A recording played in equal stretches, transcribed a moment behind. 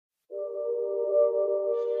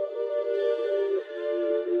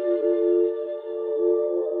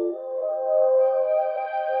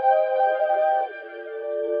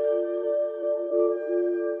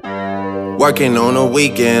Working on the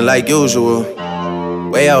weekend like usual.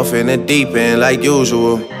 Way off in the deep end like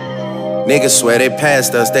usual. Niggas swear they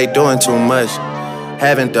passed us, they doing too much.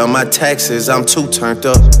 Haven't done my taxes, I'm too turned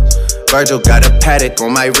up. Virgil got a paddock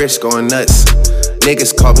on my wrist going nuts.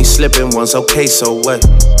 Niggas caught me slipping once, okay, so what?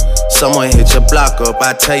 Someone hit your block up,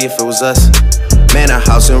 I tell you if it was us. Man, a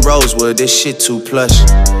house in Rosewood, this shit too plush.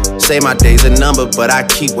 Say my day's a number, but I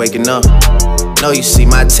keep waking up. Know you see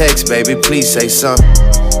my text, baby, please say something.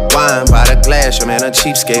 Wine by the glass, your man a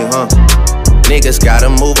cheapskate, huh? Niggas gotta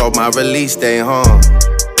move on my release day, huh?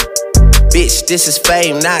 Bitch, this is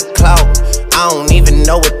fame, not clout. I don't even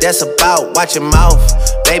know what that's about, watch your mouth.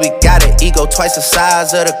 Baby got an ego twice the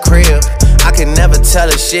size of the crib. I can never tell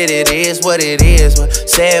a shit, it is what it is. But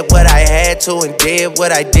said what I had to and did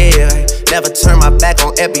what I did. Never turn my back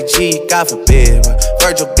on FBG, God forbid.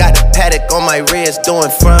 Virgil got a paddock on my wrist, doing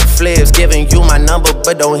front flips. Giving you my number,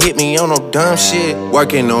 but don't hit me on no dumb shit.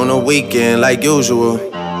 Working on the weekend like usual.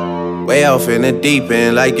 Way off in the deep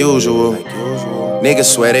end like usual.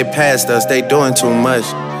 Niggas swear they passed us, they doing too much.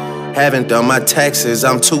 Haven't done my taxes,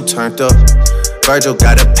 I'm too turned up. Virgil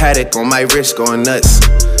got a paddock on my wrist going nuts.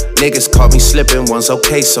 Niggas caught me slipping once,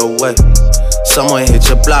 okay, so what? Someone hit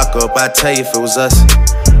your block up, I tell you if it was us.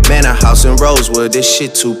 Man, a house in Rosewood, this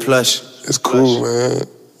shit too plush. It's cool, man.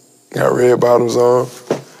 Got red bottoms on.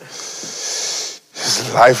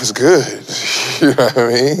 Life is good. You know what I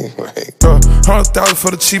mean? Like, 100,000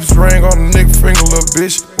 for the cheapest ring on the nigga finger, little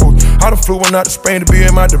bitch. Ooh, I done flew one out to Spain to be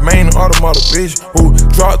in my domain, automata, bitch. Ooh,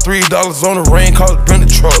 dropped $3 on the rain, called it been the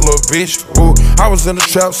truck, little bitch. Ooh, I was in the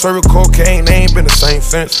trap, serving cocaine, they ain't been the same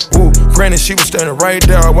since. Ooh, granted, she was standing right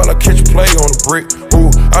there while I catch a play on the brick. Ooh,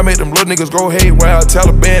 I made them little niggas go haywire,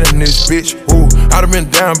 Taliban in this bitch. Ooh, I done been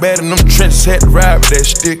down bad in them trenches, had to ride with that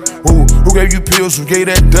stick. Ooh, who gave you pills, who gave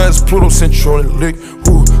that dust, Pluto sent you on the lick.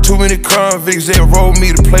 Ooh, too many convicts, they rolled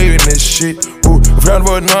me to play in this shit. Ooh, round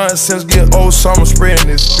about nonsense, get old summer spraying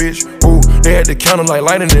this bitch. Ooh, they had the counter like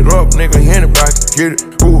lighting it up, nigga, anybody can get it.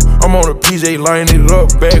 Ooh, I'm on a PJ lighting it up,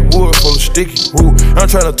 backwood full of sticky. Ooh, I'm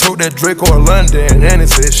tryna tote that Draco or London, and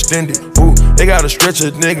it's extended. Ooh, they gotta stretch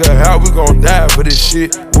a nigga, how we gon' die for this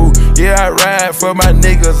shit? Ooh, yeah, I ride for my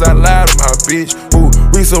niggas, I lie to my bitch. Ooh,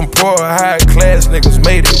 we some poor, high class niggas,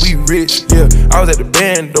 made it, we rich. Yeah, I was at the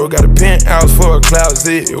band though, got a penthouse for a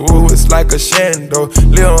closet. Ooh, it's like a shando,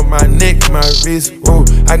 live on my neck, my wrist. Ooh,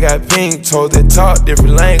 I got pink toes that talk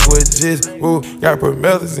different languages. Ooh, got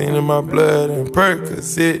promethazine in my blood and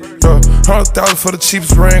Percocet. 100,000 for the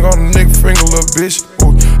cheapest ring on the nigga finger, little bitch.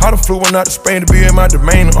 Ooh, I done flew one out to Spain to be in my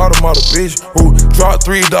domain, automata, bitch. Ooh, dropped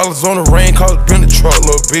 $3 on the rain, called it been the truck,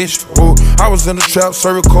 little bitch. Ooh, I was in the trap,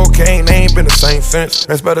 serving cocaine, they ain't been the same since.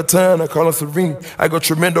 That's by the time I call her Serena. I go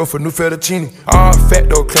tremendo for new fettuccine. All fat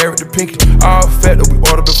though, claret the pinky. All fat though, we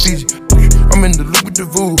order the Fiji. I'm in the loop with the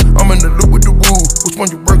voo, I'm in the loop with the woo. Which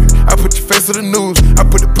one you working? I put your face to the news, I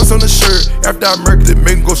put the puss on the shirt. After I murdered it,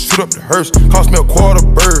 make go shoot up the hearse. Cost me a quarter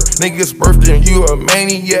bird. Nigga's birthday and you a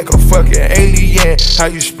maniac, a fucking alien.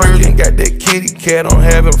 How you spurting? Got that kitty cat, I'm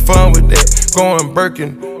having fun with that. Going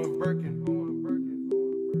Birkin.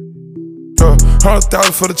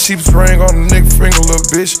 100,000 for the cheapest ring on the nigga finger, little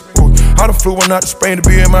bitch. Ooh, I done flew one out to Spain to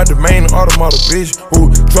be in my domain, automata, bitch. Ooh,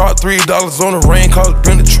 dropped $3 on the rain, called it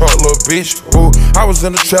been the truck, little bitch. Ooh, I was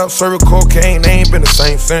in the trap, serving cocaine, they ain't been the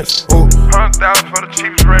same since. Ooh, 100,000 for the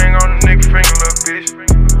cheapest ring on the nigga finger, little bitch.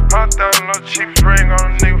 100,000 on the cheapest ring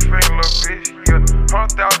on the nigga finger, little bitch. Yeah,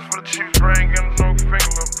 100,000 for the cheapest ring on the nigga finger,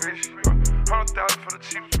 little bitch. 100,000 for the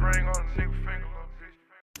cheapest ring on the nigga finger, little bitch.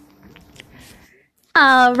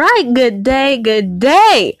 All right, good day, good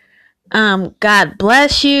day. God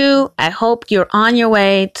bless you. I hope you're on your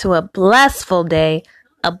way to a blissful day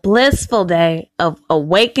of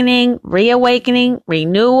awakening, reawakening,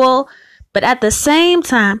 renewal. But at the same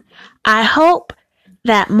time, I hope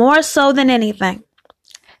that more so than anything,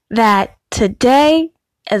 that today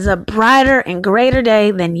is a brighter and greater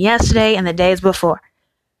day than yesterday and the days before.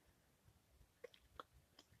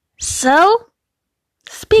 So,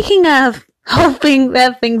 speaking of hoping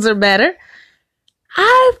that things are better,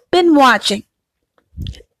 I've been watching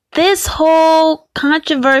this whole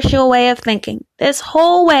controversial way of thinking, this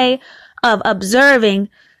whole way of observing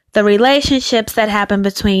the relationships that happen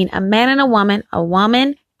between a man and a woman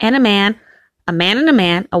and a man, a man and a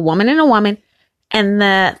man, a woman and a woman, and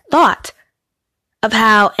the thought of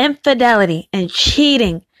how infidelity and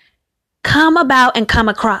cheating come about and come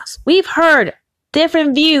across. We've heard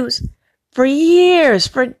different views for years,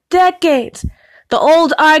 for decades. The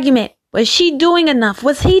old argument, was she doing enough?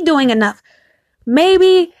 Was he doing enough?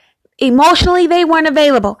 Maybe emotionally they weren't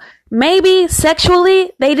available. Maybe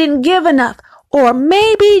sexually they didn't give enough. Or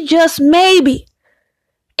maybe, just maybe,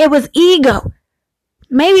 It was ego.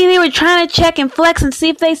 Maybe they were trying to check and flex and see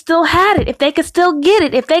if they still had it, if they could still get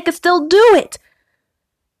it, if they could still do it.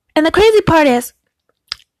 And the crazy part is,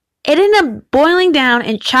 it ended up boiling down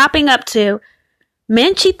and chopping up to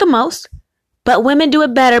men cheat the most, but women do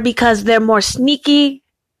it better because they're more sneaky.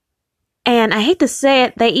 And I hate to say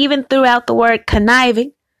it, they even threw out the word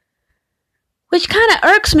conniving, which kind of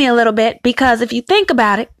irks me a little bit because if you think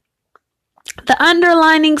about it, the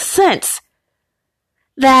underlining sense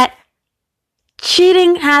that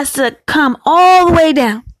cheating has to come all the way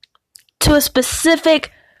down to a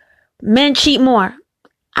specific men cheat more.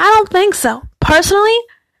 I don't think so. Personally,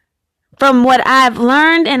 from what I've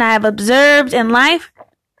learned and I've observed in life,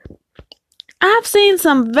 I've seen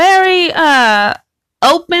some very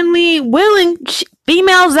openly willing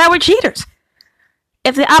females that were cheaters.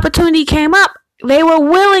 If the opportunity came up, they were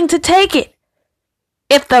willing to take it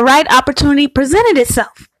if the right opportunity presented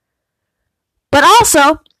itself. But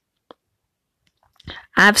also,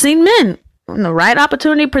 I've seen men, when the right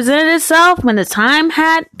opportunity presented itself, when the time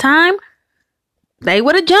had time, they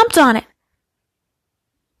would have jumped on it.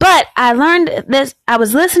 But I learned this. I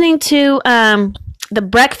was listening to the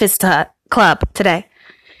Breakfast Club today,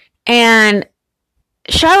 and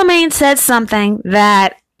Charlamagne said something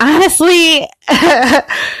that honestly,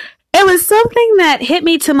 it was something that hit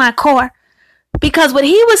me to my core. Because what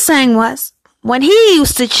he was saying was, when he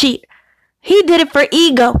used to cheat, he did it for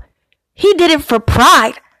ego. He did it for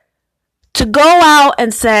pride. To go out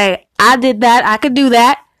and say, I did that, I could do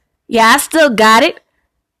that. Yeah, I still got it.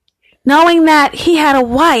 Knowing that he had a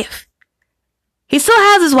wife. He still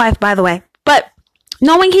has his wife, by the way. But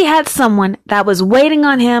knowing he had someone that was waiting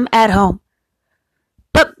on him at home.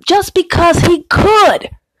 But just because he could,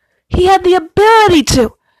 he had the ability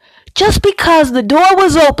to. Just because the door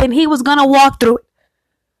was open, he was going to walk through it.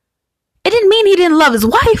 It didn't mean he didn't love his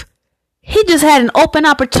wife. He just had an open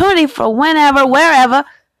opportunity for whenever, wherever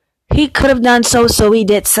he could have done so, so he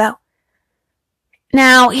did so.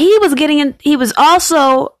 Now, he was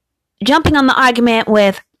also jumping on the argument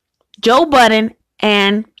with Joe Budden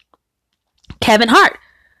and Kevin Hart.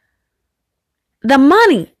 The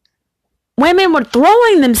money. Women were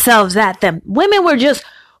throwing themselves at them. Women were just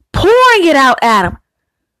pouring it out at them.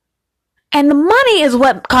 And the money is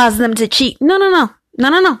what caused them to cheat. No.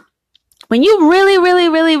 When you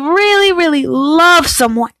really love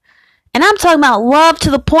someone, and I'm talking about love to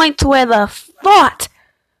the point to where the thought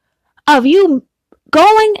of you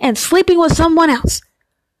going and sleeping with someone else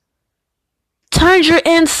turns your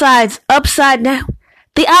insides upside down.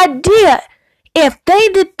 The idea, if they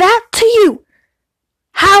did that to you,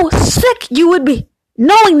 how sick you would be,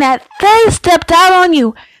 knowing that they stepped out on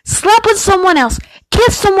you, slept with someone else,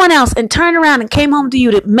 kissed someone else, and turned around and came home to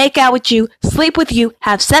you to make out with you, sleep with you,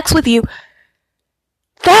 have sex with you.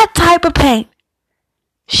 That type of pain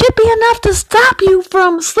should be enough to stop you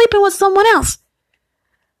from sleeping with someone else.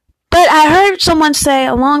 But I heard someone say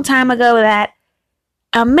a long time ago that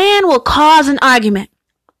a man will cause an argument.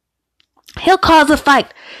 He'll cause a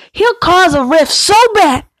fight. He'll cause a rift so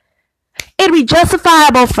bad, it'd be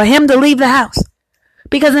justifiable for him to leave the house.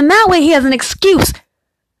 Because in that way, he has an excuse.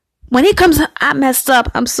 When he comes, I messed up.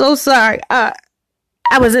 I'm so sorry. I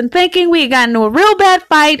wasn't thinking. We got into a real bad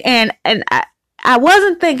fight, and I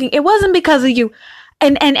wasn't thinking. It wasn't because of you.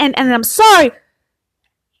 And I'm sorry.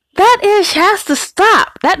 That has to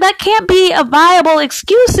stop. That can't be a viable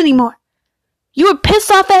excuse anymore. You were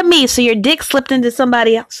pissed off at me, so your dick slipped into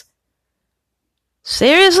somebody else.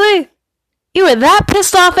 Seriously? You were that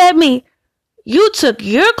pissed off at me. You took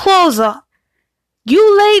your clothes off.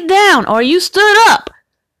 You laid down, or you stood up,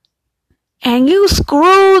 and you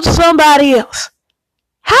screwed somebody else.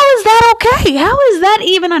 How is that okay? How is that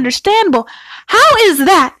even understandable? How is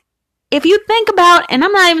that, if you think about, and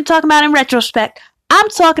I'm not even talking about in retrospect, I'm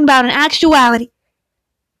talking about in actuality.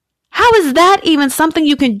 How is that even something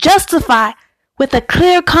you can justify with a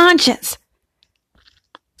clear conscience?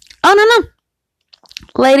 Oh, no.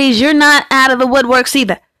 Ladies, you're not out of the woodworks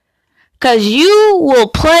either. Because you will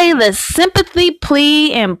play the sympathy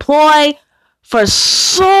plea and ploy for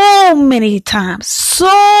so many times,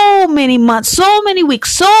 so many months, so many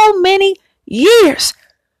weeks, so many years.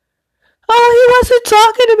 Oh, he wasn't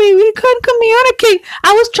talking to me. We couldn't communicate.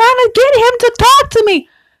 I was trying to get him to talk to me.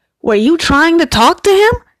 Were you trying to talk to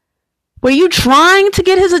him? Were you trying to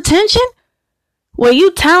get his attention? Were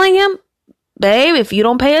you telling him, babe, if you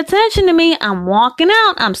don't pay attention to me, I'm walking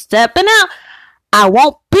out. I'm stepping out. I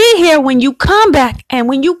won't be here when you come back. And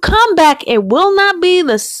when you come back, it will not be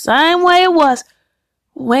the same way it was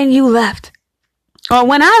when you left. Or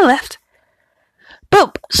when I left.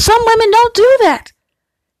 But some women don't do that.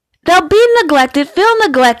 they'll be neglected, feel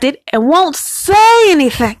neglected, and won't say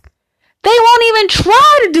anything. They won't even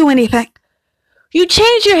try to do anything. You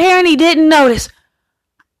changed your hair and he didn't notice.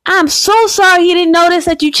 I'm so sorry he didn't notice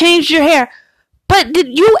that you changed your hair. But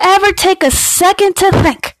did you ever take a second to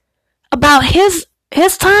think about his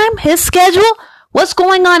time, his schedule, what's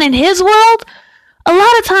going on in his world? A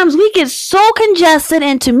lot of times we get so congested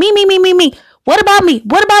into me. What about me?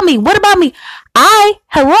 What about me? What about me?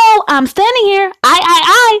 Hello, I'm standing here.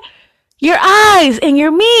 I. Your eyes and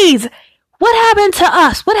your me's. What happened to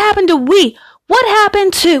us? What happened to we? What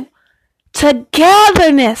happened to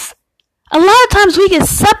togetherness? A lot of times we get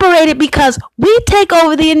separated because we take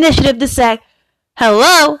over the initiative to say,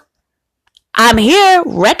 hello, I'm here,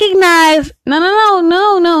 recognize. No.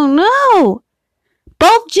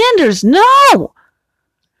 Both genders, no.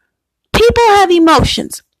 People have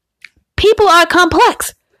emotions. People are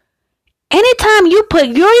complex. Anytime you put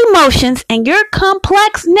your emotions and your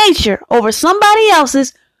complex nature over somebody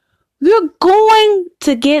else's, you're going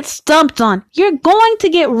to get stumped on. You're going to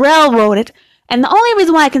get railroaded. And the only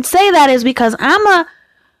reason why I can say that is because I'm a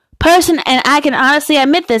person, and I can honestly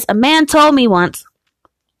admit this. A man told me once,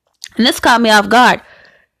 and this caught me off guard.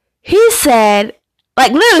 He said,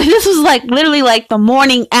 this was literally the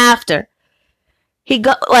morning after. He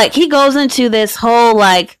goes into this whole,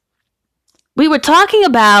 we were talking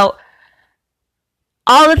about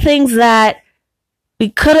all the things that we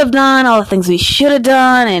could have done, all the things we should have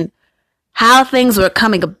done, and how things were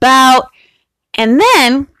coming about. And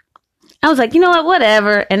then I was like, you know what,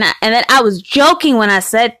 whatever. And then I was joking when I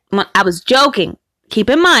was joking. Keep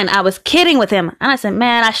in mind, I was kidding with him. And I said,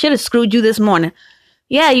 man, I should have screwed you this morning.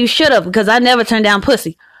 Yeah, you should have, because I never turned down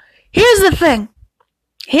pussy. Here's the thing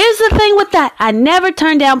with that. I never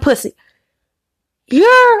turned down pussy.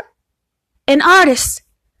 You're an artist.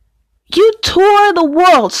 You tour the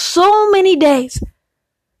world so many days,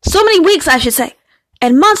 so many weeks, I should say,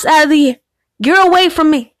 and months out of the year. You're away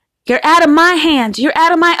from me. You're out of my hands. You're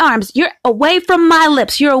out of my arms. You're away from my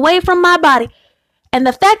lips. You're away from my body. And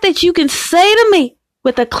the fact that you can say to me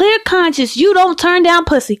with a clear conscience, you don't turn down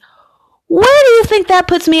pussy. Where do you think that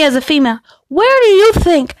puts me as a female? Where do you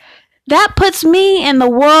think that puts me in the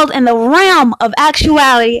world, in the realm of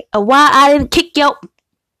actuality of why I didn't kick your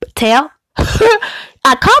tail?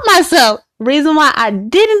 I caught myself. Reason why I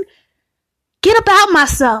didn't get about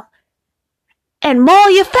myself and maul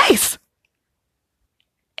your face.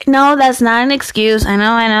 No, that's not an excuse. I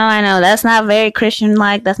know. That's not very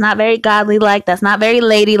Christian-like. That's not very godly-like. That's not very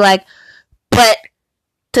lady-like. But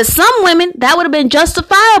to some women, that would have been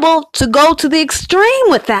justifiable to go to the extreme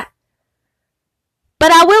with that.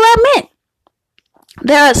 But I will admit,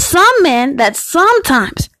 there are some men that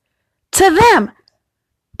sometimes, to them,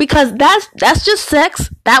 because that's just sex.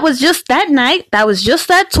 That was just that night. That was just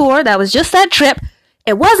that tour. That was just that trip.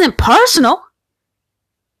 It wasn't personal.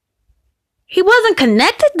 He wasn't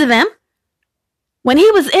connected to them. When he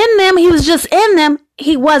was in them, he was just in them.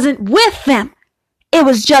 He wasn't with them. It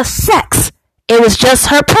was just sex. It was just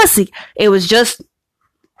her pussy. It was just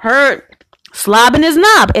her slobbing his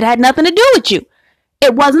knob. It had nothing to do with you.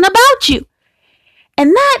 It wasn't about you. And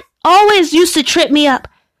that always used to trip me up.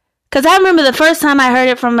 Because I remember the first time I heard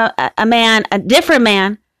it from a man, a different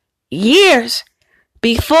man, years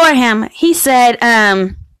before him. He said,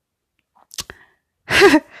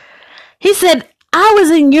 he said, I was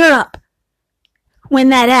in Europe when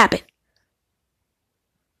that happened.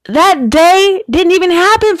 That day didn't even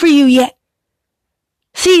happen for you yet.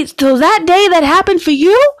 See, so that day that happened for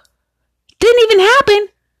you didn't even happen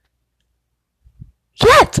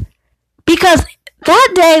yet. Because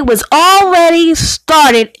that day was already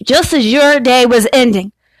started just as your day was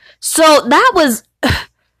ending. So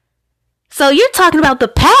so you're talking about the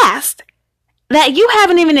past that you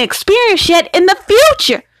haven't even experienced yet in the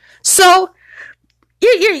future. So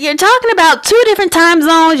you're talking about two different time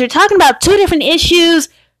zones. You're talking about two different issues.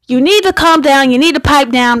 You need to calm down. You need to pipe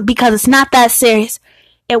down because it's not that serious.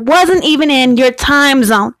 It wasn't even in your time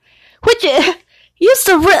zone, which used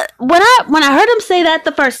to when I heard him say that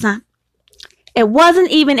the first time, it wasn't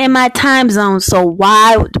even in my time zone. So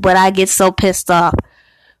why would I get so pissed off?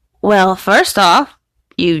 Well, first off,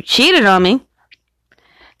 you cheated on me.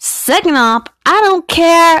 Second off, I don't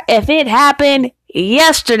care if it happened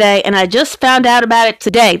yesterday and I just found out about it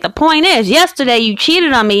today. The point is, yesterday you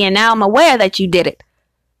cheated on me and now I'm aware that you did it.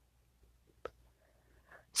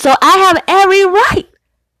 So I have every right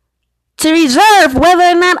to reserve whether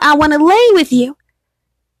or not I want to lay with you.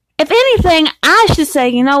 If anything, I should say,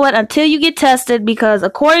 you know what, until you get tested, because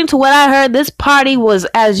according to what I heard, this party was,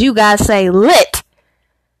 as you guys say, lit.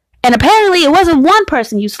 And apparently it wasn't one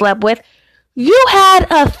person you slept with. You had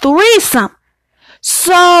a threesome.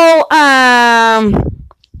 So,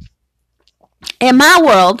 in my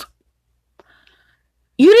world,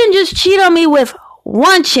 you didn't just cheat on me with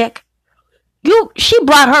one chick. She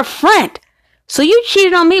brought her friend. So you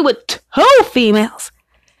cheated on me with 2 females.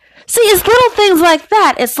 See, it's little things like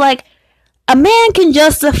that. It's like a man can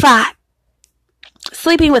justify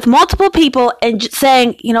sleeping with multiple people and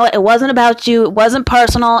saying, you know, it wasn't about you. It wasn't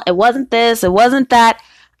personal. It wasn't this. It wasn't that.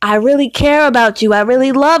 I really care about you. I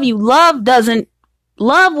really love you.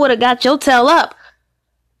 Love would have got your tail up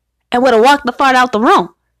and would have walked the fart out the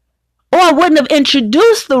room. Or wouldn't have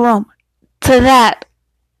introduced the room to that.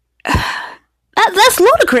 That's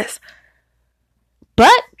ludicrous.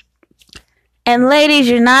 But, and ladies,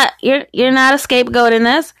 you're not a scapegoat in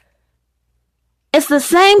this. It's the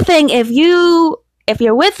same thing if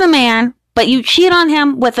you're with a man, but you cheat on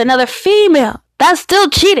him with another female. That's still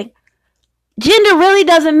cheating. Gender really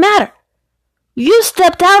doesn't matter. You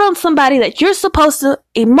stepped out on somebody that you're supposed to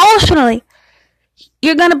emotionally,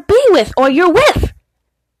 you're going to be with or you're with.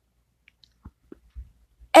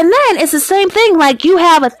 And then it's the same thing, like you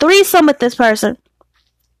have a threesome with this person,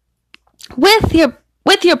 with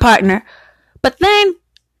your partner, but then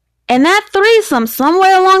in that threesome,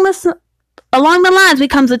 somewhere along the lines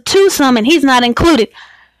becomes a twosome and he's not included.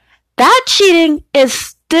 That cheating is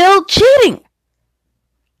still cheating.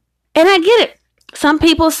 And I get it. Some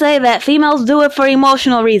people say that females do it for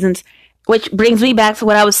emotional reasons, which brings me back to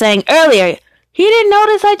what I was saying earlier. He didn't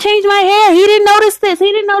notice I changed my hair. He didn't notice this. He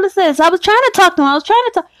didn't notice this. I was trying to talk to him.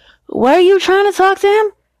 Were you trying to talk to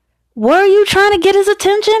him? Were you trying to get his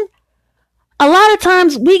attention? A lot of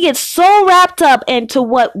times we get so wrapped up into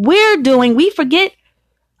what we're doing, we forget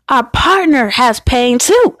our partner has pain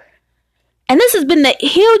too. And this has been the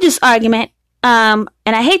hugest argument. And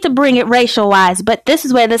I hate to bring it racial wise, but this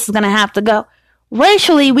is where this is going to have to go.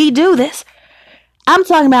 Racially, we do this. I'm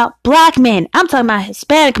talking about black men. I'm talking about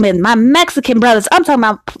Hispanic men, my Mexican brothers. I'm talking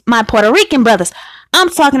about my Puerto Rican brothers. I'm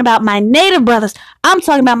talking about my Native brothers. I'm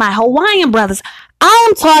talking about my Hawaiian brothers.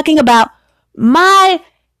 I'm talking about my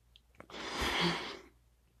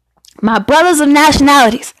brothers of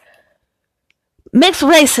nationalities, mixed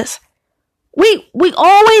races. We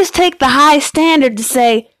always take the high standard to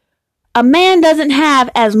say a man doesn't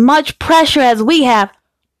have as much pressure as we have.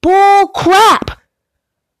 Bull crap.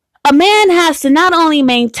 A man has to not only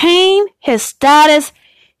maintain his status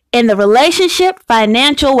in the relationship,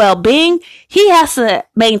 financial well-being, he has to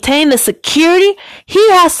maintain the security.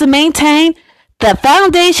 He has to maintain the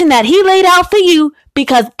foundation that he laid out for you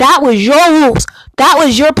because that was your rules. That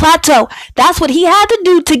was your plateau. That's what he had to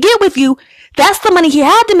do to get with you. That's the money he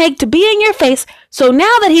had to make to be in your face. So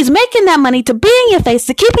now that he's making that money to be in your face,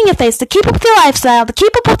 to keep in your face, to keep up with your lifestyle, to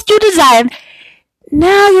keep up with what you desire,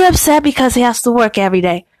 now you're upset because he has to work every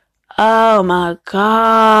day. Oh my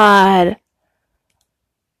God.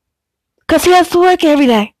 Because he has to work every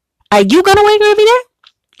day. Are you going to work every day?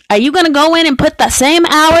 Are you going to go in and put the same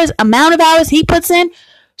amount of hours he puts in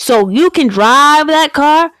so you can drive that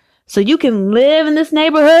car, so you can live in this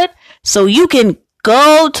neighborhood, so you can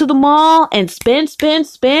go to the mall and spend?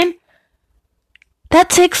 That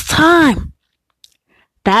takes time.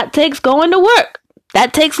 That takes going to work.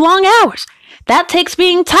 That takes long hours. That takes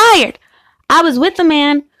being tired. I was with a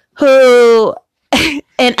man who, and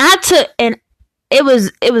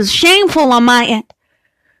it was shameful on my end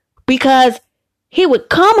because he would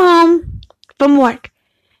come home from work.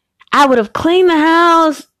 I would have cleaned the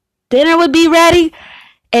house. Dinner would be ready.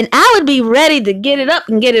 And I would be ready to get it up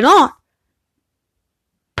and get it on.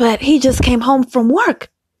 But he just came home from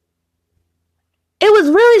work. It was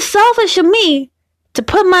really selfish of me to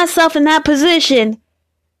put myself in that position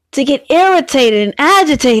to get irritated and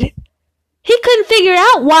agitated. He couldn't figure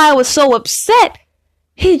out why I was so upset.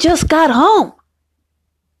 He just got home.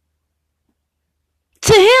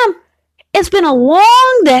 To him, it's been a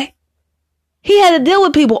long day. He had to deal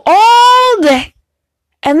with people all day.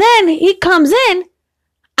 And then he comes in.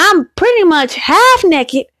 I'm pretty much half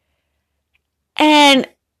naked. And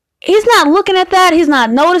he's not looking at that. He's not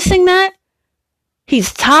noticing that.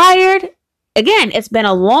 He's tired. Again, it's been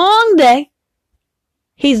a long day.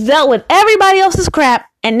 He's dealt with everybody else's crap.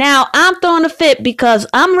 And now I'm throwing a fit because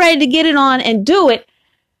I'm ready to get it on and do it.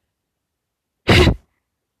 These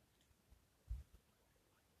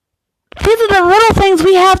are the little things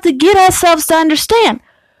we have to get ourselves to understand.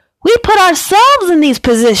 We put ourselves in these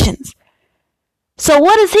positions. So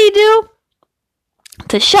what does he do?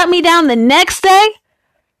 To shut me down the next day,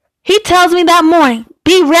 he tells me that morning,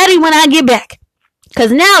 be ready when I get back.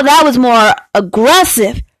 Because now that was more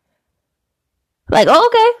aggressive. Like,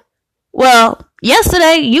 okay, well,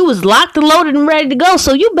 yesterday you was locked and loaded and ready to go,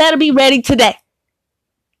 so you better be ready today.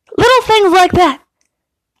 Little things like that.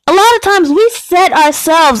 A lot of times we set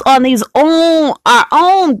ourselves on our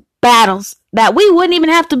own battles that we wouldn't even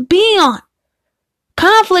have to be on.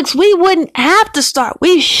 Conflicts we wouldn't have to start.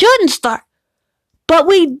 We shouldn't start. But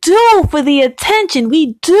we do for the attention.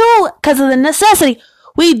 We do because of the necessity.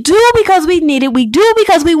 We do because we need it. We do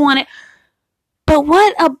because we want it. But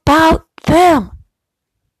what about them?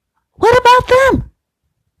 What about them?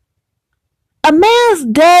 A man's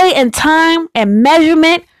day and time and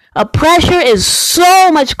measurement of pressure is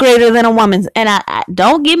so much greater than a woman's. And I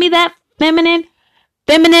don't give me that feminist,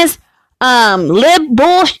 lib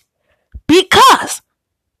bullshit. Because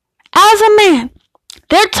as a man,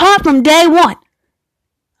 they're taught from day one.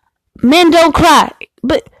 Men don't cry,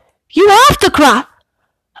 but you have to cry.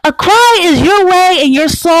 A cry is your way and your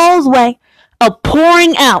soul's way of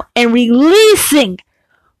pouring out and releasing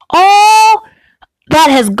all that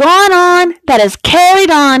has gone on, that has carried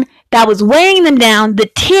on, that was weighing them down. The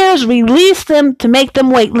tears release them to make them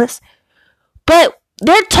weightless. But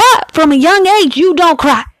they're taught from a young age, you don't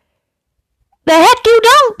cry. The heck you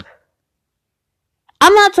don't.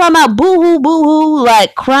 I'm not talking about boo-hoo, boo-hoo,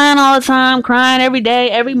 like crying all the time, crying every day,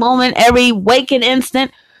 every moment, every waking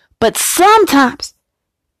instant. But sometimes,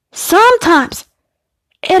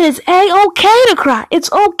 it is okay to cry.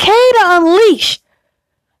 It's okay to unleash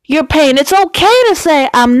your pain. It's okay to say,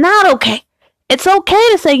 I'm not okay. It's okay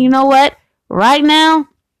to say, you know what? Right now,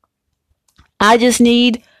 I just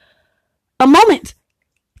need a moment.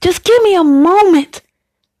 Just give me a moment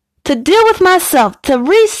to deal with myself, to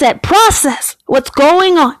reset, process what's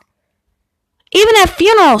going on. Even at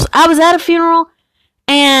funerals, I was at a funeral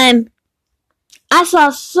and I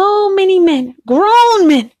saw so many men, grown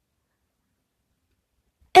men.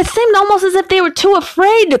 It seemed almost as if they were too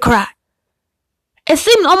afraid to cry. It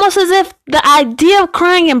seemed almost as if the idea of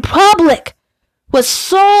crying in public was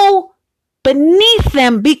so beneath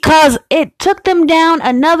them because it took them down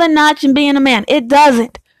another notch in being a man. It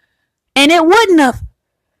doesn't. And it wouldn't have.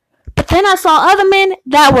 But then I saw other men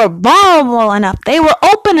that were vulnerable enough. They were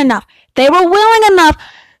open enough. They were willing enough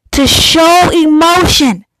to show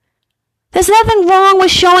emotion. There's nothing wrong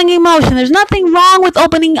with showing emotion. There's nothing wrong with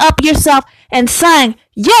opening up yourself and saying,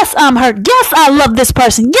 yes, I'm hurt. Yes, I love this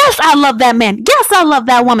person. Yes, I love that man. Yes, I love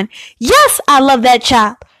that woman. Yes, I love that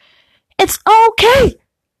child. It's okay.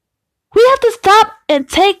 We have to stop and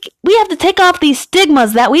we have to take off these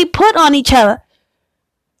stigmas that we put on each other.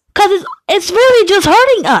 Because it's really just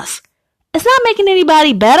hurting us. It's not making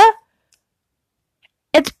anybody better.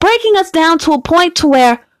 It's breaking us down to a point to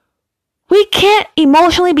where we can't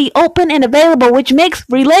emotionally be open and available, which makes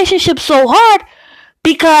relationships so hard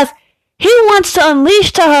because he wants to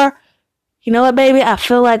unleash to her, you know what, baby, I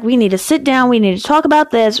feel like we need to sit down. We need to talk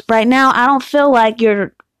about this. Right now, I don't feel like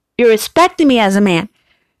you're respecting me as a man.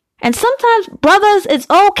 And sometimes, brothers, it's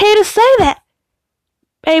okay to say that.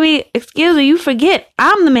 Baby, excuse me, you forget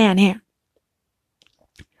I'm the man here.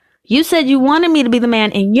 You said you wanted me to be the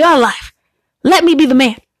man in your life. Let me be the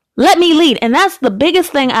man. Let me lead. And that's the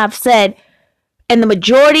biggest thing I've said in the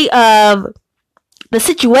majority of the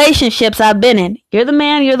situationships I've been in. You're the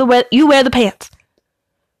man, you wear the pants.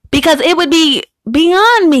 Because it would be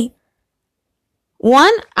beyond me.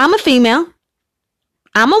 One, I'm a female.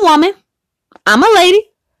 I'm a woman. I'm a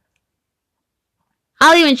lady.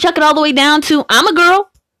 I'll even chuck it all the way down to I'm a girl.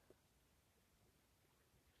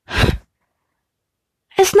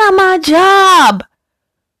 It's not my job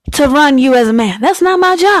to run you as a man. That's not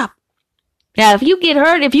my job. Now, if you get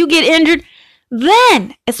hurt, if you get injured,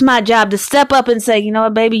 then it's my job to step up and say, you know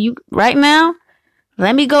what, baby, you right now,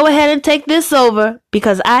 let me go ahead and take this over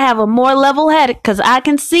because I have a more level headed, because I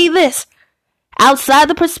can see this outside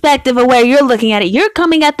the perspective of where you're looking at it. You're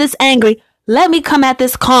coming at this angry. Let me come at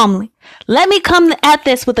this calmly. Let me come at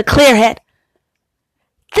this with a clear head.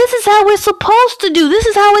 This is how we're supposed to do. This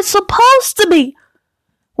is how it's supposed to be.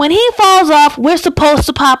 When he falls off, we're supposed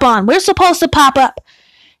to pop on. We're supposed to pop up.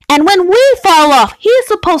 And when we fall off, he's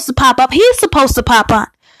supposed to pop up. He's supposed to pop on.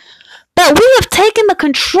 But we have taken the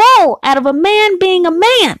control out of a man being a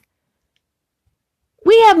man.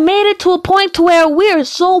 We have made it to a point to where we're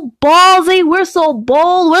so ballsy, we're so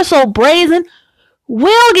bold, we're so brazen.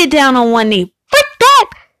 We'll get down on one knee. Frick that!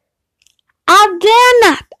 I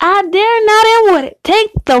dare not and would it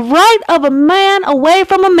take the right of a man away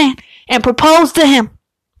from a man and propose to him.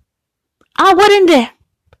 I wouldn't dare.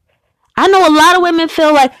 I know a lot of women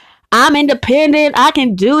feel like I'm independent. I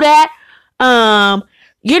can do that.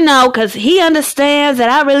 Because he understands that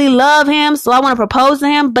I really love him, so I want to propose to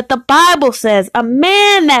him. But the Bible says, a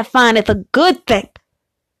man that findeth a good thing.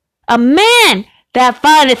 A man that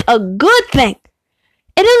findeth a good thing.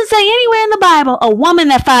 It doesn't say anywhere in the Bible, a woman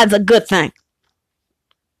that finds a good thing.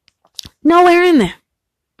 Nowhere in there.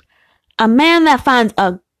 a man that finds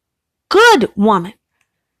a good woman,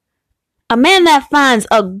 a man that finds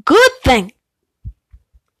a good thing.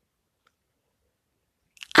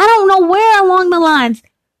 I don't know where along the lines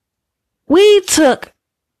we took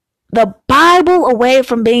the Bible away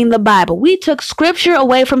from being the Bible. We took scripture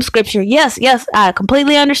away from scripture. Yes, I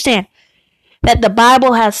completely understand that the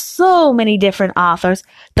Bible has so many different authors.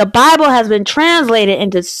 The Bible has been translated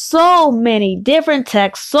into so many different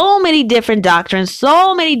texts, so many different doctrines,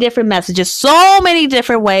 so many different messages, so many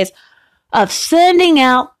different ways of sending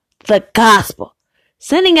out the gospel,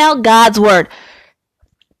 sending out God's word.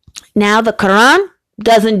 Now, the Quran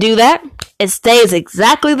doesn't do that. It stays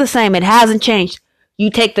exactly the same. It hasn't changed. You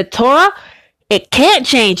take the Torah, it can't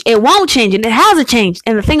change. It won't change, and it hasn't changed.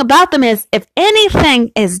 And the thing about them is, if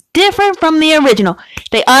anything is different from the original,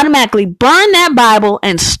 they automatically burn that Bible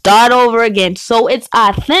and start over again. So it's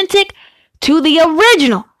authentic to the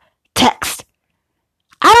original text.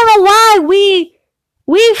 I don't know why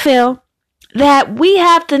we feel that we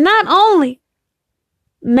have to not only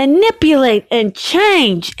manipulate and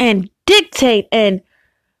change and dictate and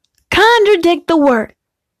contradict the word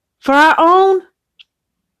for our own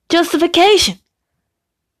justification.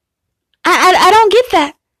 I don't get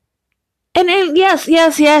that. And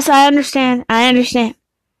yes, I understand.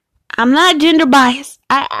 I'm not gender biased.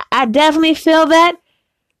 I definitely feel that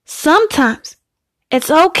sometimes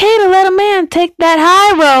it's okay to let a man take that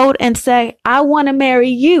high road and say, I want to marry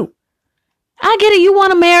you. I get it. You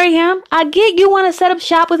want to marry him. I get you want to set up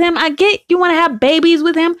shop with him. I get you want to have babies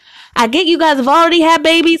with him. I get you guys have already had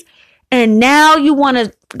babies and now you want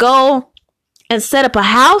to go and set up a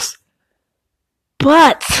house.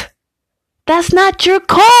 But that's not your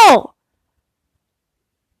call.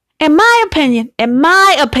 In my opinion,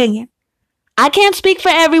 I can't speak for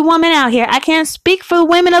every woman out here. I can't speak for the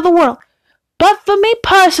women of the world. But for me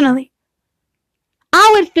personally,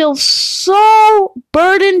 I would feel so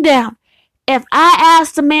burdened down if I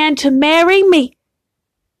asked a man to marry me.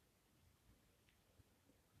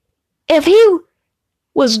 If he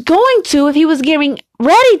was going to, if he was getting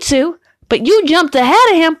ready to, but you jumped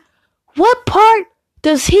ahead of him, what part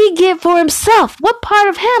does he get for himself? What part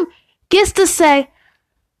of him gets to say,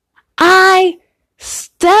 I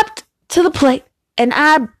stepped to the plate and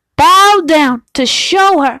I bowed down to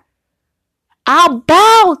show her. I'll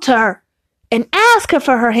bow to her and ask her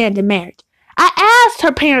for her hand in marriage. I asked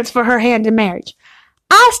her parents for her hand in marriage.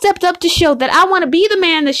 I stepped up to show that I want to be the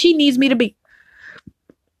man that she needs me to be.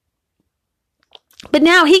 But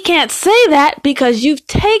now he can't say that because you've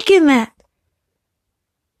taken that.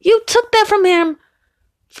 You took that from him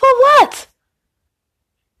for what?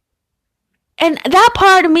 And that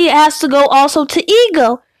part of me has to go also to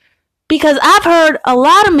ego, because I've heard a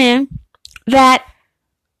lot of men that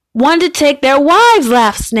wanted to take their wives'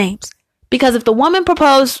 last names, because if the woman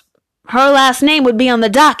proposed, her last name would be on the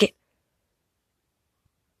docket.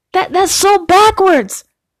 That's so backwards.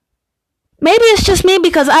 Maybe it's just me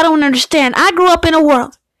because I don't understand. I grew up in a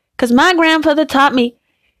world, because my grandfather taught me,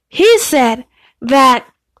 he said that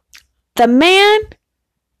the man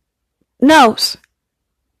knows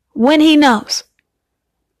when he knows.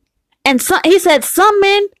 And he said some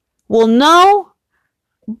men will know,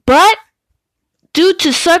 but due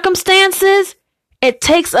to circumstances, it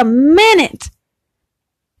takes a minute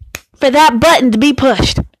for that button to be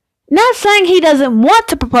pushed. Not saying he doesn't want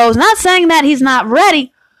to propose, not saying that he's not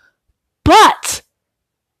ready, but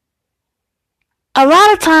a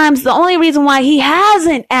lot of times the only reason why he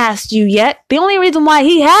hasn't asked you yet, the only reason why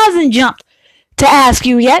he hasn't jumped to ask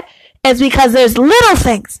you yet, is because there's little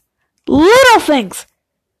things.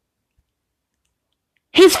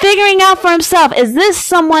 He's figuring out for himself, is this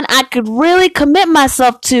someone I could really commit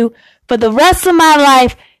myself to for the rest of my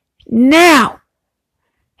life now?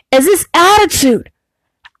 Is this attitude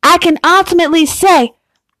I can ultimately say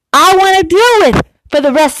I want to deal with for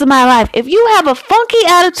the rest of my life? If you have a funky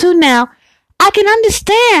attitude now, I can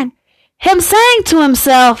understand him saying to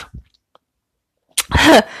himself,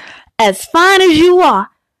 as fine as you are,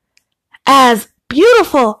 as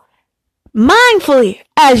beautiful, mindfully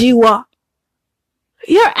as you are,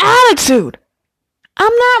 your attitude,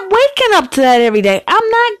 I'm not waking up to that every day. I'm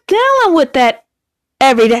not dealing with that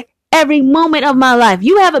every day, every moment of my life.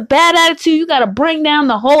 You have a bad attitude, you got to bring down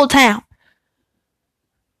the whole town.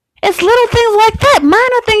 It's little things like that,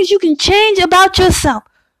 minor things you can change about yourself,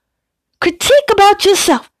 critique about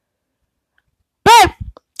yourself. But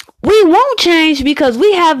we won't change because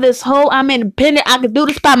we have this whole, I'm independent, I can do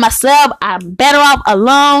this by myself, I'm better off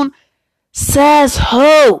alone. Says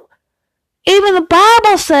who? Even the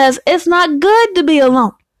Bible says it's not good to be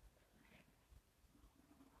alone.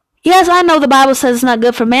 Yes, I know the Bible says it's not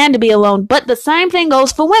good for man to be alone, but the same thing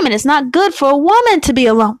goes for women. It's not good for a woman to be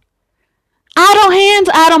alone. Idle hands,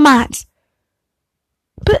 idle minds.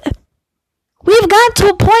 But we've gotten to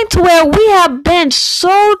a point to where we have been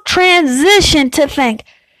so transitioned to think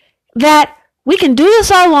that we can do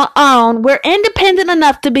this on our own. We're independent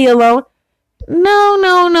enough to be alone. No.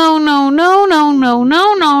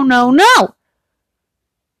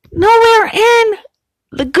 Nowhere in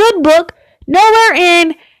the good book, nowhere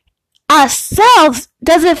in ourselves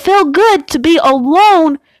does it feel good to be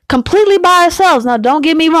alone completely by ourselves. Now, don't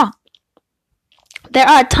get me wrong. There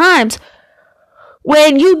are times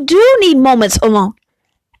when you do need moments alone.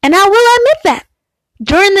 And I will admit that.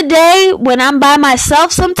 During the day, when I'm by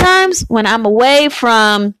myself sometimes, when I'm away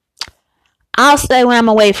from, I'll say when I'm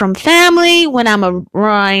away from family, when I'm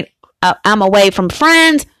away from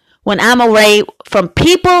friends, when I'm away from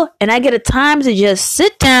people, and I get a time to just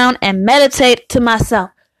sit down and meditate to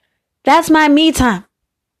myself. That's my me time.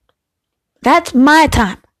 That's my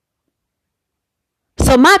time.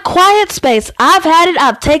 So my quiet space, I've had it,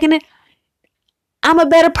 I've taken it. I'm a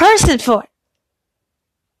better person for it.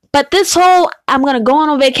 But this whole, I'm going to go on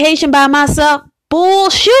a vacation by myself,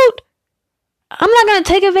 bullshit. I'm not going to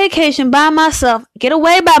take a vacation by myself, get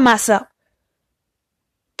away by myself.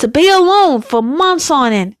 To be alone for months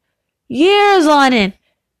on end, years on end,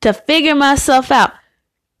 to figure myself out.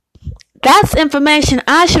 That's information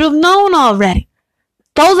I should have known already.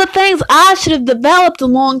 Those are things I should have developed a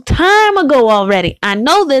long time ago already. I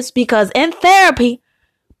know this because in therapy,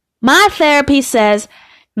 my therapy says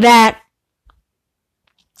that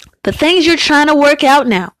the things you're trying to work out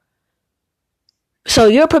now, so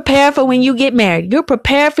you're prepared for when you get married. You're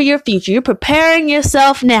prepared for your future. You're preparing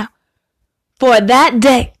yourself now for that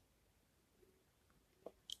day.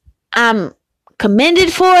 I'm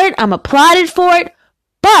commended for it. I'm applauded for it.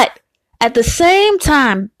 But at the same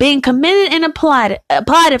time, being commended and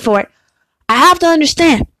applauded for it, I have to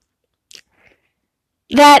understand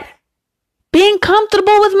that being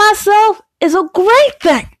comfortable with myself is a great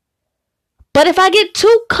thing. But if I get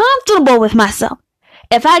too comfortable with myself,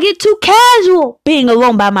 if I get too casual being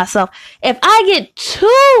alone by myself, if I get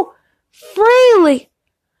too freely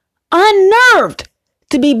unnerved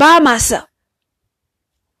to be by myself,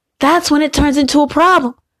 that's when it turns into a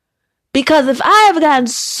problem. Because if I have gotten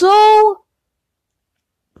so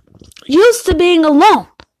used to being alone,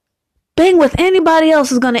 being with anybody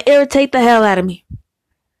else is going to irritate the hell out of me.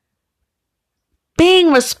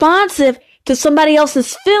 Being responsive to somebody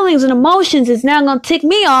else's feelings and emotions is now going to tick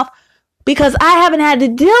me off because I haven't had to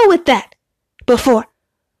deal with that before.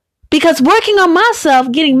 Because working on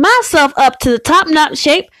myself, getting myself up to the top-notch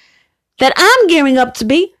shape that I'm gearing up to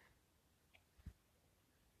be,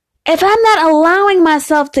 if I'm not allowing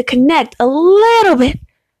myself to connect a little bit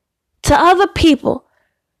to other people,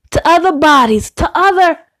 to other bodies, to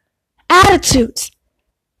other attitudes,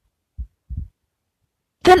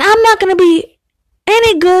 then I'm not going to be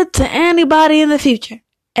any good to anybody in the future.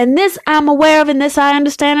 And this I'm aware of, and this I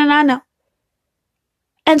understand and I know.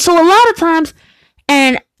 And so a lot of times,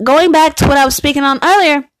 and going back to what I was speaking on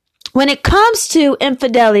earlier, when it comes to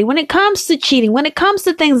infidelity, when it comes to cheating, when it comes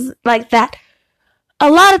to things like that, a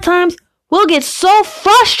lot of times we'll get so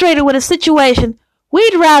frustrated with a situation,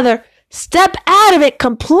 we'd rather step out of it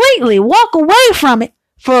completely, walk away from it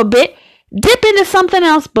for a bit, dip into something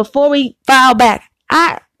else before we file back.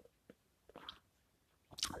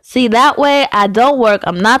 See, that way I don't work.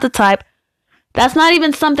 I'm not the type. That's not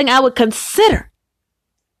even something I would consider.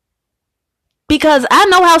 Because I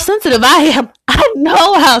know how sensitive I am. I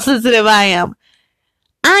know how sensitive I am.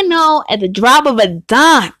 I know at the drop of a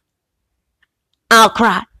dime, I'll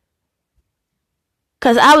cry.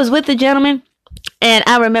 Because I was with the gentleman, and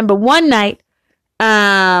I remember one night,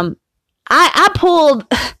 I pulled,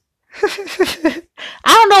 I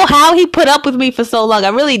don't know how he put up with me for so long. I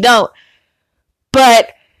really don't. But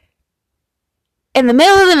in the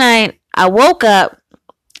middle of the night, I woke up,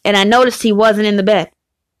 and I noticed he wasn't in the bed.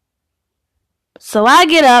 So I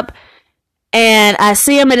get up, and I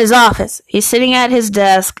see him at his office. He's sitting at his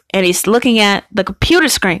desk, and he's looking at the computer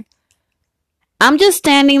screen. I'm just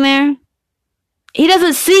standing there. He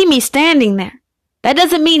doesn't see me standing there. That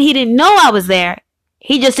doesn't mean he didn't know I was there.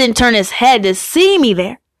 He just didn't turn his head to see me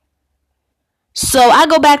there. So I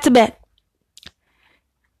go back to bed.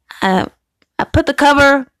 I put the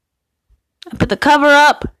cover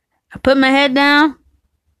up. I put my head down.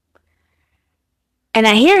 And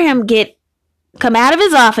I hear him come out of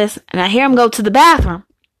his office, and I hear him go to the bathroom.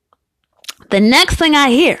 The next thing I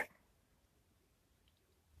hear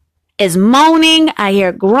is moaning, I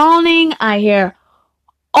hear groaning, I hear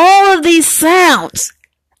all of these sounds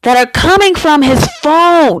that are coming from his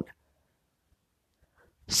phone.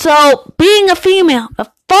 So, being a female, the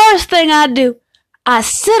first thing I do, I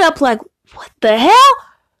sit up like, what the hell?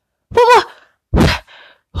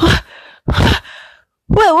 Wait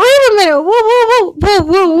a minute.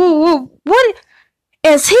 Whoa. What?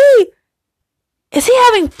 Is he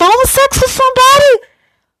having phone sex with somebody?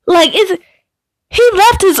 Like, he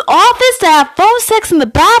left his office to have phone sex in the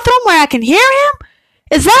bathroom where I can hear him?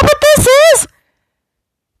 Is that what this is?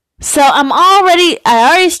 So I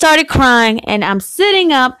already started crying, and I'm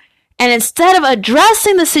sitting up, and instead of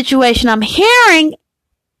addressing the situation, I'm hearing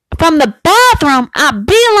from the bathroom, I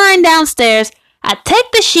beeline downstairs, I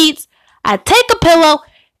take the sheets, I take a pillow,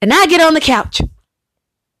 and I get on the couch.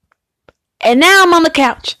 And now I'm on the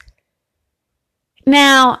couch.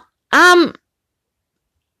 Now, I'm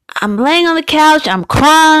laying on the couch, I'm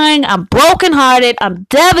crying, I'm brokenhearted, I'm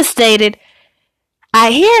devastated.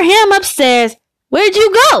 I hear him upstairs. Where'd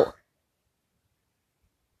you go?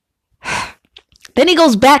 Then he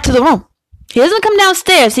goes back to the room. He doesn't come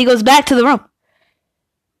downstairs. He goes back to the room.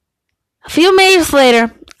 A few minutes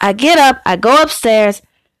later, I get up. I go upstairs.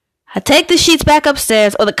 I take the sheets back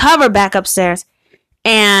upstairs, or the cover back upstairs.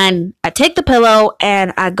 And I take the pillow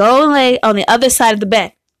and I go and lay on the other side of the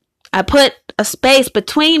bed. I put a space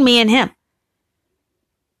between me and him.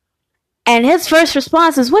 And his first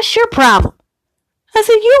response is, "What's your problem?" I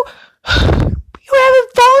said, You having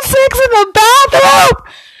phone sex in the bathroom?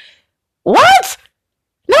 What?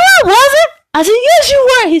 No, I wasn't. I said, yes, you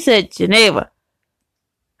were. He said, Geneva.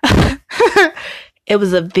 It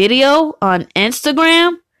was a video on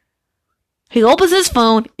Instagram. He opens his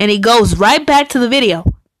phone and he goes right back to the video.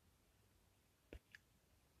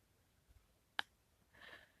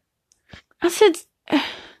 I said,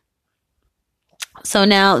 so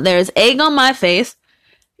now there's egg on my face.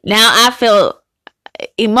 Now I feel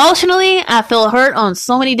emotionally, I feel hurt on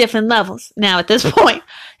so many different levels. Now at this point,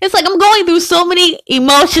 it's like I'm going through so many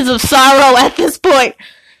emotions of sorrow at this point.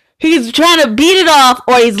 He's trying to beat it off,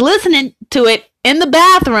 or he's listening to it in the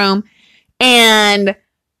bathroom, and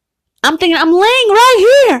I'm thinking, I'm laying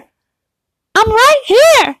right here. I'm right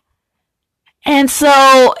here. And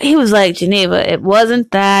so he was like, Geneva, it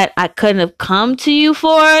wasn't that. I couldn't have come to you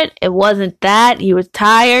for it. It wasn't that. You were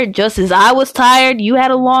tired just as I was tired. You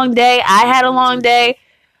had a long day. I had a long day.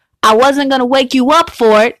 I wasn't going to wake you up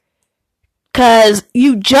for it because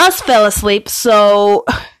you just fell asleep. So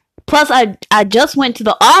plus I just went to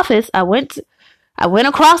the office. I went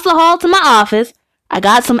across the hall to my office. I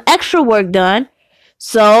got some extra work done.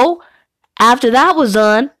 So after that was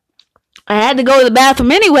done, I had to go to the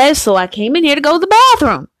bathroom anyway, so I came in here to go to the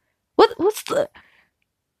bathroom.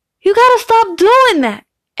 You gotta stop doing that.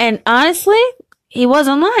 And honestly, he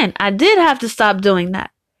wasn't lying. I did have to stop doing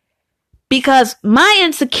that. Because my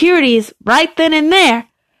insecurities right then and there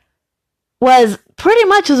was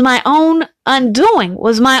my own undoing,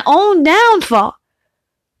 was my own downfall.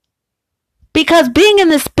 Because being in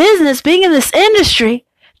this business, being in this industry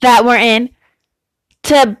that we're in,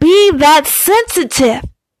 to be that sensitive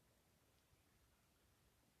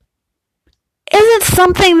isn't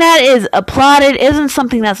something that is applauded, isn't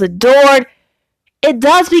something that's adored. It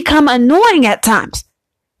does become annoying at times.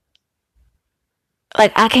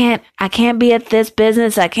 Like, I can't be at this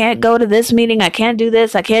business. I can't go to this meeting. I can't do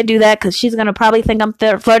this. I can't do that because she's going to probably think I'm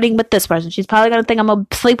flirting with this person. She's probably going to think I'm going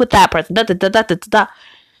to sleep with that person.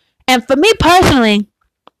 And for me personally,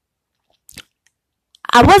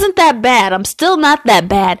 I wasn't that bad. I'm still not that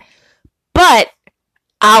bad. But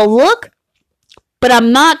I'll look, but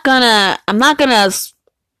I'm not gonna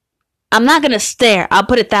stare. I'll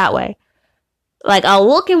put it that way. Like, I'll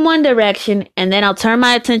look in one direction and then I'll turn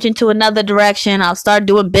my attention to another direction. I'll start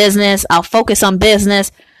doing business. I'll focus on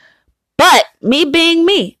business. But me being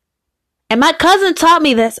me, and my cousin taught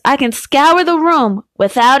me this, I can scour the room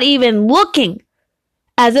without even looking.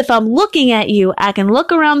 As if I'm looking at you, I can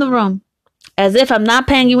look around the room as if I'm not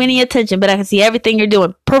paying you any attention, but I can see everything you're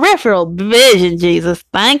doing. Peripheral vision, Jesus.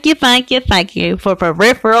 Thank you for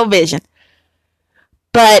peripheral vision.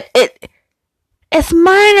 But it's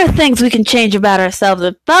minor things we can change about ourselves.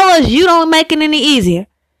 And fellas, you don't make it any easier.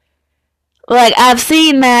 Like, I've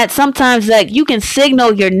seen that sometimes, like, you can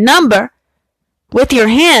signal your number with your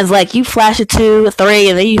hands. Like, you flash a 2, a 3,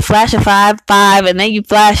 and then you flash a 5, and then you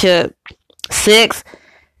flash a 6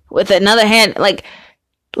 with another hand. Like,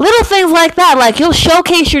 little things like that. Like, he'll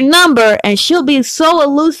showcase your number and she'll be so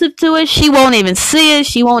elusive to it, she won't even see it.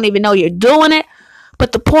 She won't even know you're doing it.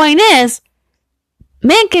 But the point is,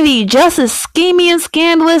 men can be just as schemy and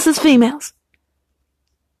scandalous as females.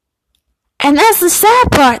 And that's the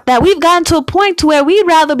sad part, that we've gotten to a point to where we'd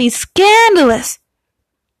rather be scandalous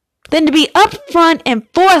than to be upfront and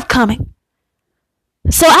forthcoming.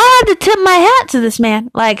 So I had to tip my hat to this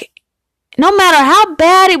man. Like, no matter how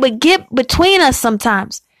bad it would get between us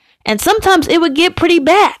sometimes, and sometimes it would get pretty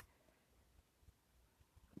bad,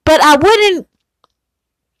 but I wouldn't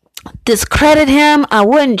discredit him. I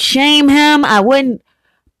wouldn't shame him. I wouldn't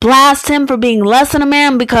blast him for being less than a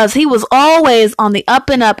man, because he was always on the up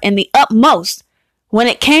and up and the utmost when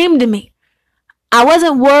it came to me. I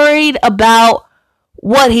wasn't worried about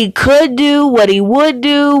what he could do, what he would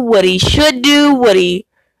do, what he should do, what he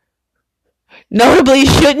notably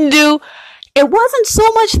shouldn't do. It wasn't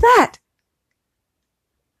so much that.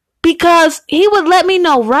 Because he would let me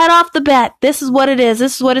know right off the bat, this is what it is,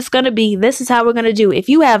 this is what it's going to be, this is how we're going to do. If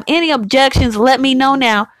you have any objections, let me know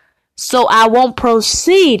now, so I won't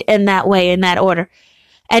proceed in that way, in that order.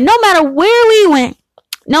 And no matter where we went,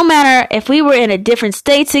 no matter if we were in a different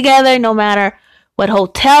state together, no matter what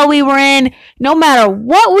hotel we were in, no matter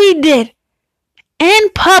what we did, in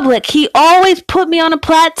public, he always put me on a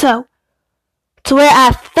plateau to where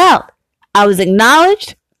I felt I was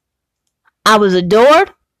acknowledged, I was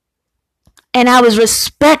adored, and I was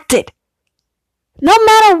respected. No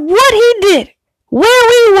matter what he did, where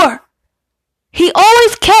we were, he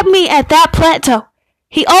always kept me at that plateau.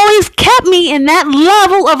 He always kept me in that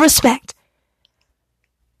level of respect.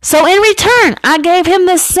 So in return, I gave him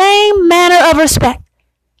the same manner of respect.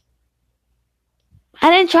 I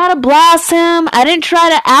didn't try to blast him. I didn't try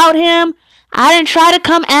to out him. I didn't try to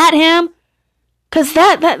come at him. Because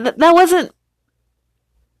that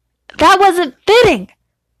wasn't fitting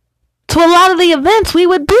to a lot of the events we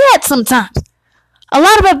would be at sometimes. A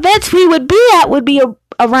lot of events we would be at would be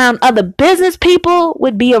around other business people,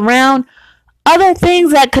 would be around other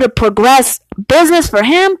things that could have progressed business for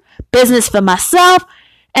him, business for myself.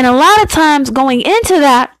 And a lot of times going into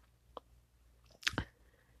that,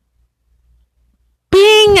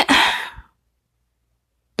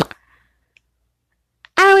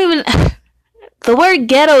 the word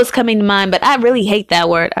ghetto is coming to mind, but I really hate that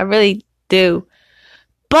word. I really do.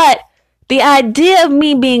 But the idea of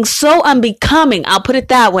me being so unbecoming, I'll put it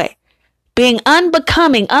that way, being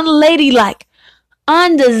unbecoming, unladylike,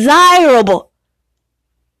 undesirable,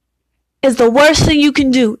 is the worst thing you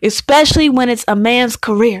can do, especially when it's a man's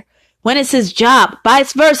career, when it's his job,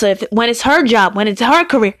 vice versa, when it's her job, when it's her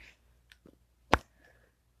career.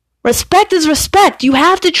 Respect is respect. You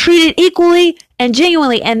have to treat it equally and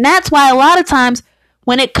genuinely. And that's why a lot of times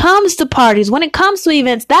when it comes to parties, when it comes to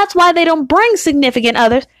events, that's why they don't bring significant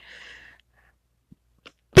others.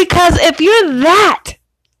 Because if you're that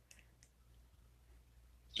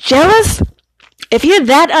jealous, if you're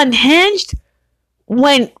that unhinged,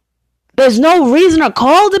 when there's no reason or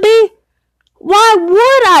call to be, why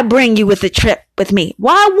would I bring you with the trip with me?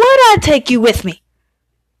 Why would I take you with me?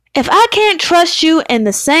 If I can't trust you in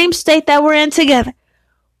the same state that we're in together,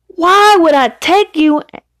 why would I take you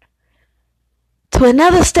to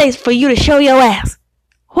another state for you to show your ass?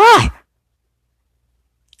 Why?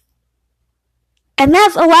 And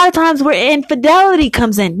that's a lot of times where infidelity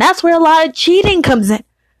comes in. That's where a lot of cheating comes in.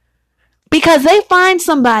 Because they find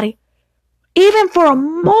somebody, even for a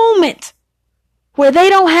moment, where they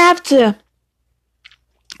don't have to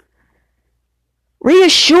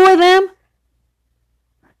reassure them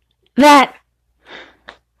that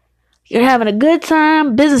you're having a good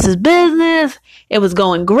time, business is business, it was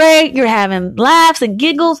going great, you're having laughs and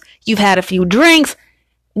giggles, you've had a few drinks,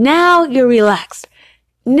 now you're relaxed.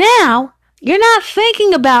 Now, you're not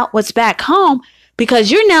thinking about what's back home, because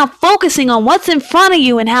you're now focusing on what's in front of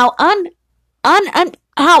you and how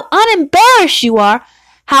unembarrassed you are,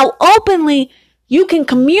 how openly you can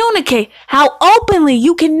communicate, how openly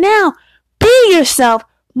you can now be yourself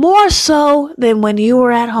more so than when you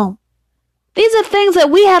were at home. These are things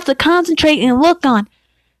that we have to concentrate and look on.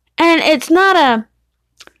 And it's not a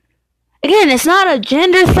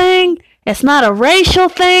gender thing. It's not a racial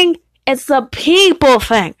thing. It's a people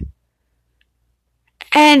thing.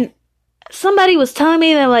 And somebody was telling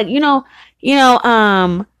me that, like,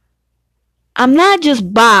 I'm not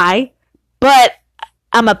just bi, but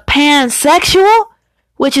I'm a pansexual,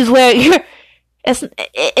 which is where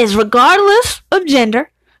it's regardless of gender,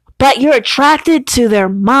 but you're attracted to their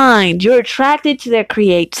mind. You're attracted to their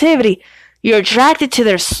creativity. You're attracted to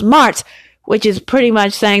their smarts, which is pretty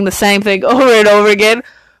much saying the same thing over and over again.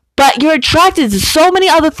 But you're attracted to so many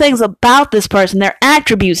other things about this person. Their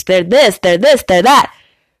attributes. They're this, they're that.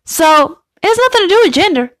 So it has nothing to do with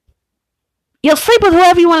gender. You'll sleep with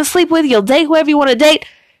whoever you want to sleep with. You'll date whoever you want to date.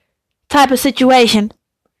 Type of situation.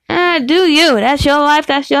 Do you. That's your life.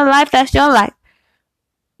 That's your life. That's your life.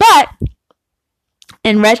 But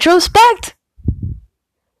in retrospect,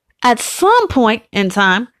 at some point in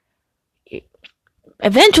time,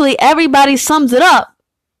 eventually everybody sums it up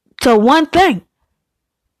to one thing.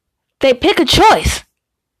 They pick a choice.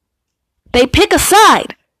 They pick a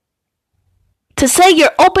side. To say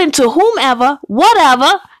you're open to whomever,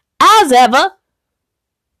 whatever, as ever,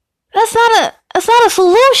 that's not a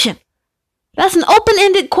solution. That's an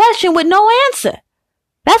open-ended question with no answer.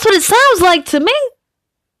 That's what it sounds like to me.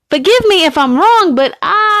 Forgive me if I'm wrong, but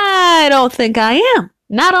I don't think I am.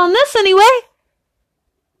 Not on this anyway.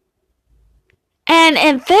 And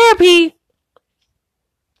in therapy,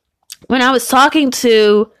 when I was talking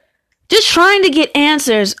to, just trying to get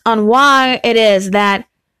answers on why it is that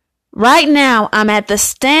right now I'm at the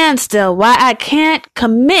standstill, why I can't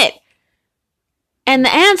commit. And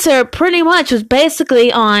the answer pretty much was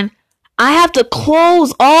basically on, I have to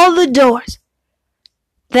close all the doors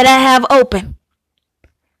that I have open.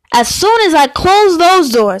 As soon as I close those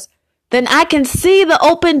doors, then I can see the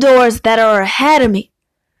open doors that are ahead of me.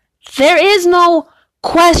 There is no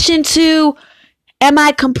question to, am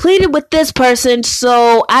I completed with this person,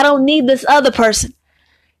 so I don't need this other person?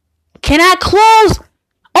 Can I close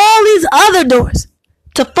all these other doors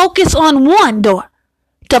to focus on one door?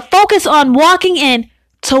 To focus on walking in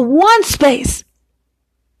to one space?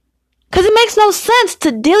 Because it makes no sense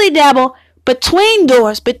to dilly-dabble between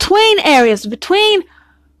doors, between areas, between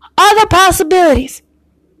other possibilities,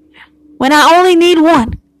 when I only need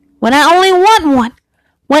one, when I only want one,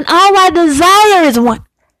 when all I desire is one.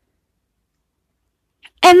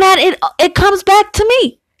 And that it comes back to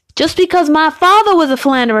me. Just because my father was a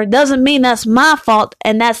philanderer doesn't mean that's my fault,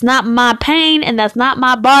 and that's not my pain, and that's not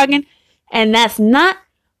my bargain, and that's not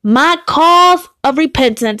my cause of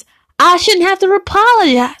repentance. I shouldn't have to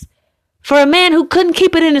apologize for a man who couldn't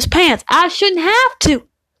keep it in his pants. I shouldn't have to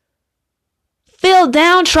feel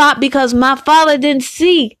downtrodden because my father didn't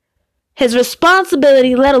see his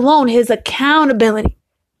responsibility, let alone his accountability.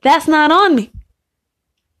 That's not on me.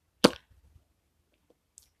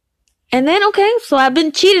 And then, okay, so I've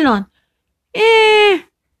been cheated on.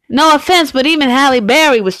 No offense, but even Halle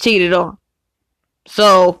Berry was cheated on.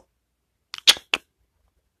 So,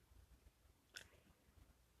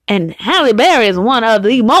 and Halle Berry is one of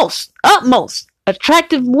the utmost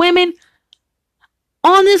attractive women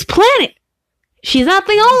on this planet. She's not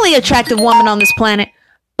the only attractive woman on this planet,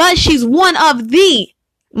 but she's one of the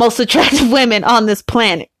most attractive women on this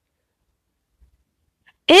planet.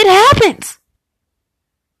 It happens.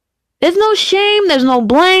 There's no shame. There's no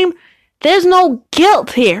blame. There's no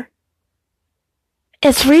guilt here.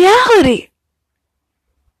 It's reality.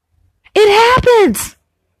 It happens.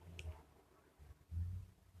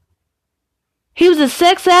 He was a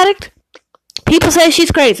sex addict. People say she's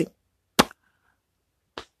crazy.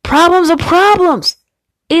 Problems are problems.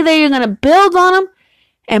 Either you're going to build on them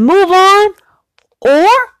and move on, or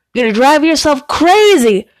you're going to drive yourself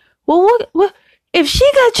crazy. Well, what? If she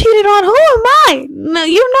got cheated on, who am I? No,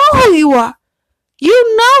 you know who you are.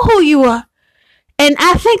 You know who you are. And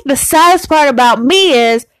I think the saddest part about me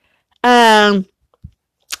is a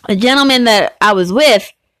gentleman that I was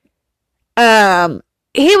with,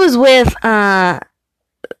 he was with Sanaya.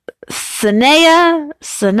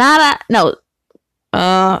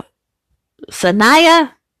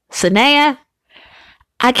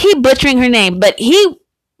 I keep butchering her name, but he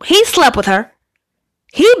slept with her.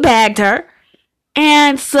 He bagged her.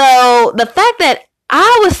 And so the fact that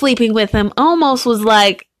I was sleeping with him almost was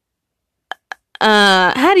like,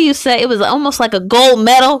 how do you say? It was almost like a gold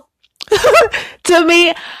medal to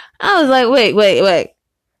me. I was like, wait.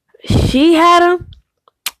 She had him?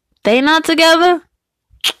 They not together?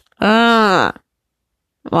 What?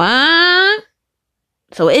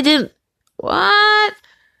 So it just, what?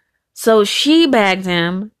 So she bagged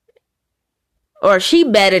him, or she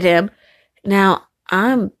betted him. Now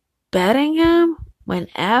I'm betting him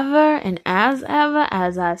whenever and as ever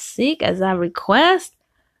as I seek, as I request.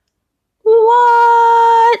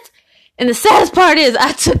 What? And the saddest part is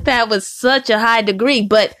I took that with such a high degree,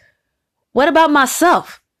 but what about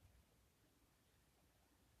myself?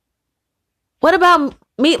 What about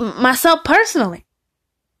me, myself personally?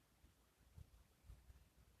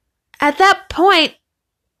 At that point,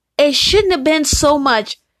 it shouldn't have been so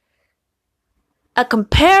much a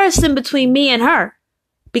comparison between me and her,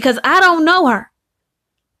 because I don't know her.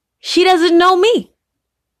 She doesn't know me.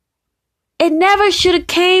 It never should have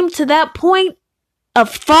came to that point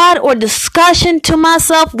of thought or discussion to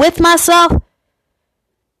myself, with myself.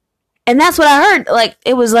 And that's what I heard. Like,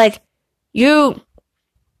 it was like, you're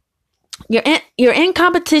in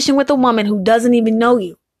competition with a woman who doesn't even know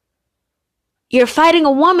you. You're fighting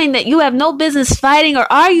a woman that you have no business fighting or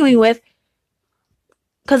arguing with,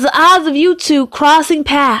 because the odds of you two crossing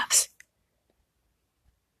paths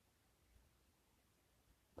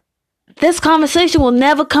this conversation will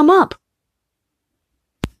never come up.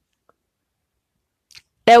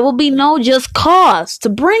 There will be no just cause to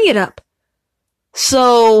bring it up.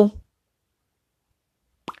 So,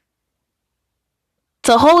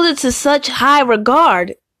 to hold it to such high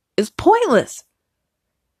regard is pointless.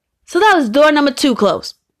 So that was door number 2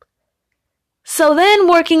 closed. So then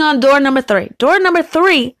working on door number 3. Door number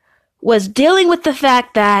 3 was dealing with the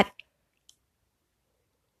fact that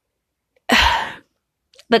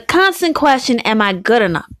the constant question, am I good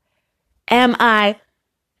enough? Am I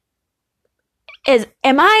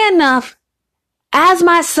enough as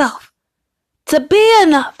myself to be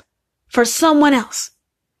enough for someone else?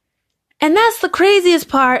 And that's the craziest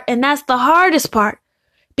part, and that's the hardest part,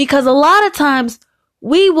 because a lot of times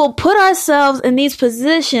we will put ourselves in these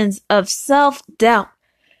positions of self-doubt,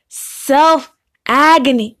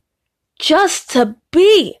 self-agony, just to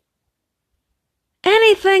be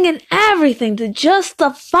anything and everything to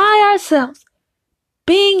justify ourselves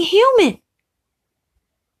being human.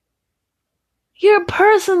 You're a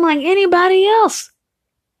person like anybody else.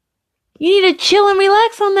 You need to chill and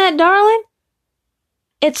relax on that, darling.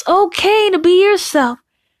 It's okay to be yourself.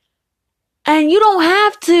 And you don't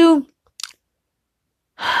have to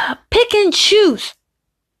pick and choose.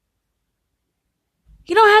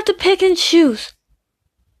 You don't have to pick and choose.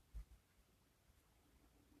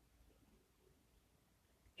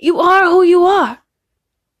 You are who you are.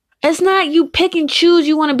 It's not you pick and choose.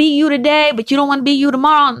 You want to be you today, but you don't want to be you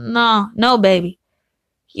tomorrow. No, baby.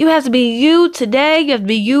 You have to be you today. You have to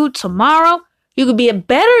be you tomorrow. You could be a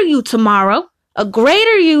better you tomorrow, a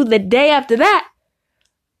greater you the day after that.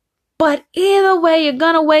 But either way, you're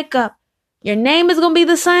going to wake up. Your name is going to be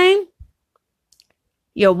the same.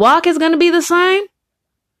 Your walk is going to be the same.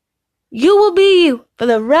 You will be you for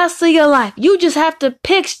the rest of your life. You just have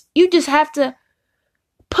to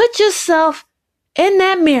put yourself in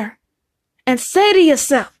that mirror and say to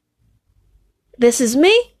yourself, this is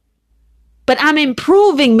me, but I'm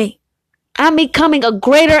improving me. I'm becoming a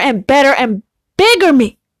greater and better and bigger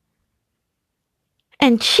me.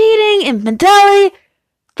 And cheating, infidelity,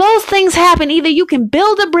 those things happen. Either you can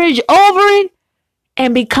build a bridge over it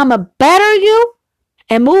and become a better you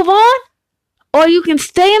and move on, or you can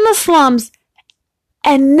stay in the slums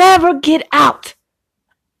and never get out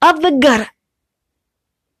of the gutter.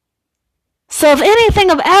 So if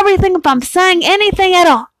anything of everything, if I'm saying anything at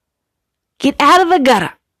all, get out of the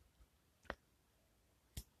gutter.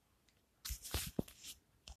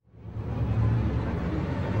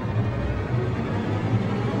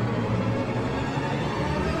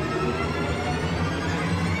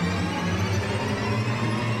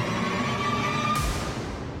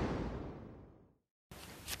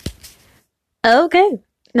 Okay,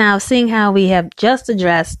 now seeing how we have just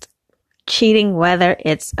addressed cheating, whether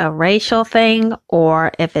it's a racial thing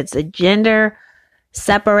or if it's a gender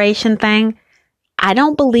separation thing, I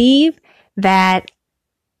don't believe that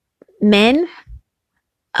men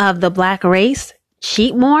of the black race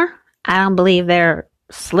cheat more. I don't believe they're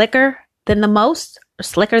slicker than the most or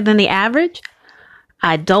slicker than the average.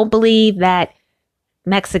 I don't believe that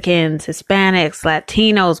Mexicans, Hispanics,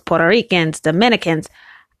 Latinos, Puerto Ricans, Dominicans,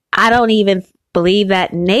 I don't even believe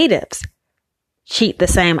that natives cheat the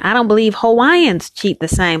same. I don't believe Hawaiians cheat the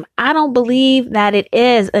same. I don't believe that it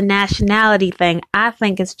is a nationality thing. I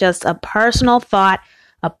think it's just a personal thought,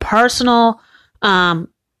 a personal,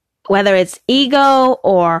 whether it's ego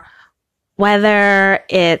or whether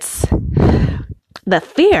it's the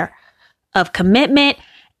fear of commitment.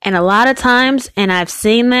 And a lot of times, and I've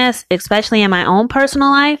seen this, especially in my own personal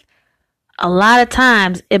life, a lot of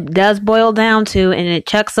times it does boil down to, and it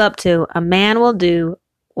chucks up to, a man will do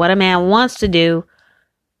what a man wants to do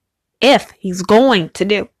if he's going to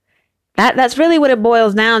do. That's really what it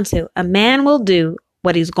boils down to. A man will do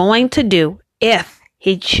what he's going to do if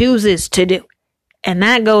he chooses to do. And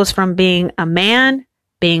that goes from being a man,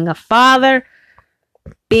 being a father,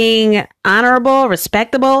 being honorable,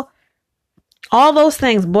 respectable. All those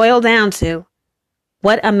things boil down to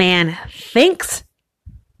what a man thinks,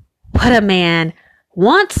 what a man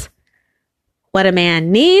wants, what a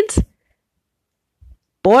man needs.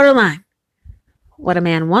 Borderline. What a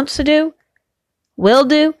man wants to do, will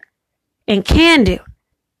do, and can do.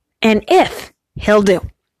 And if he'll do.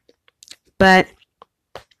 But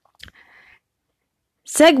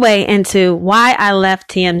segue into why I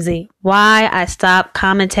left TMZ, why I stopped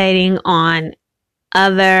commentating on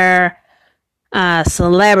other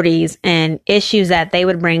celebrities and issues that they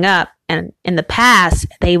would bring up. And in the past,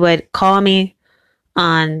 they would call me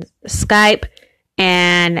on Skype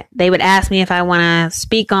and they would ask me if I want to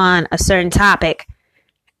speak on a certain topic.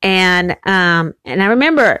 And I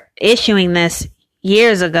remember issuing this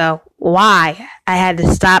years ago why I had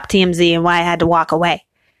to stop TMZ and why I had to walk away.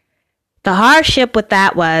 The hardship with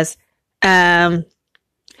that was, I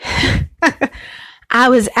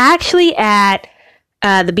was actually at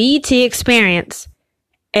the BET Experience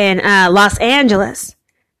in Los Angeles,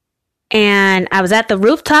 and I was at the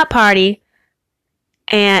rooftop party,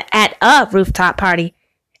 and at a rooftop party,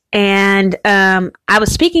 and I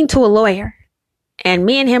was speaking to a lawyer, and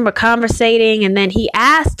me and him were conversating, and then he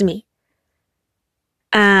asked me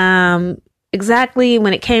exactly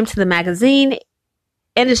when it came to the magazine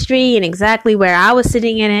industry and exactly where I was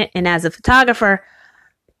sitting in it, and as a photographer,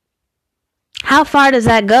 how far does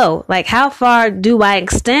that go? Like, how far do I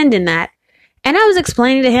extend in that? And I was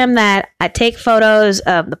explaining to him that I take photos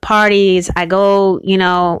of the parties. I go,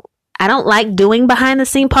 I don't like doing behind the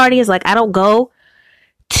scene parties. Like, I don't go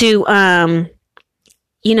to,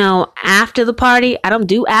 after the party. I don't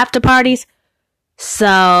do after parties.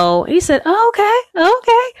 So he said, oh, okay.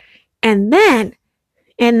 And then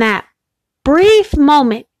in that brief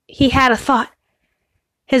moment, he had a thought.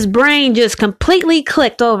 His brain just completely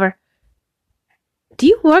clicked over. Do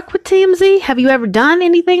you work with TMZ? Have you ever done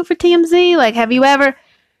anything for TMZ? Like, have you ever?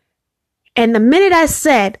 And the minute I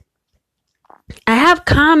said, I have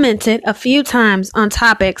commented a few times on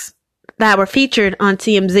topics that were featured on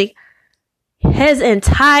TMZ, his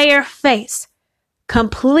entire face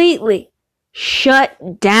completely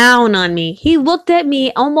shut down on me. He looked at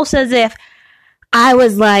me almost as if I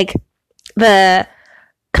was like the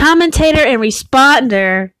commentator and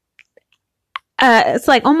responder. It's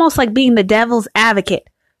like almost like being the devil's advocate.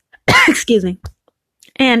 Excuse me.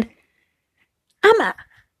 And I'm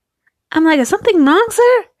like, is something wrong,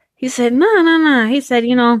 sir? He said, no. He said,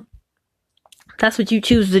 that's what you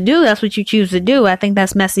choose to do. That's what you choose to do. I think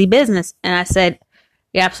that's messy business. And I said,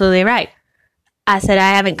 you're absolutely right. I said,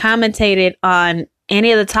 I haven't commentated on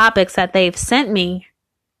any of the topics that they've sent me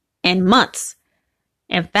in months.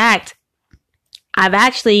 In fact, I've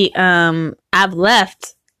actually, I've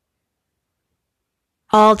left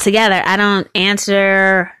altogether. I don't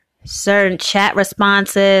answer certain chat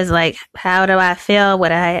responses. Like, how do I feel?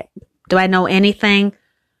 Do I know anything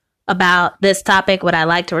about this topic? Would I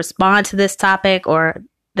like to respond to this topic or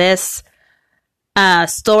this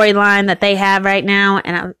storyline that they have right now?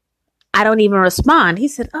 And I don't even respond. He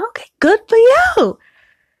said, okay, good for you.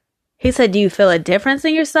 He said, do you feel a difference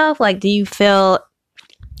in yourself? Like, do you feel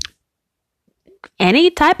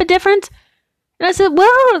any type of difference?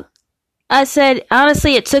 And I said,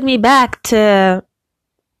 honestly, it took me back to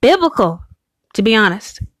biblical, to be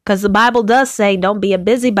honest, because the Bible does say, don't be a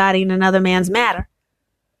busybody in another man's matter.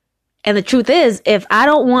 And the truth is, if I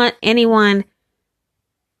don't want anyone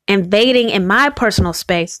invading in my personal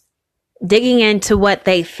space, digging into what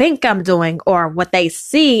they think I'm doing or what they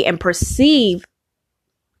see and perceive,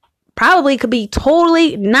 probably could be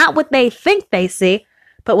totally not what they think they see,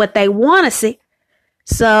 but what they want to see.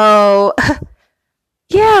 So,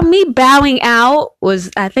 yeah, me bowing out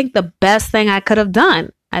was, I think, the best thing I could have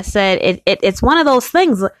done. I said, it's one of those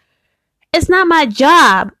things. It's not my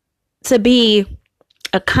job to be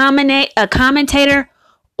a commentator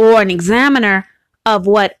or an examiner of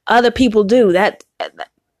what other people do. That,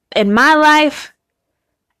 in my life,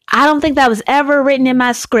 I don't think that was ever written in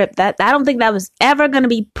my script. I don't think that was ever going to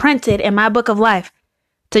be printed in my book of life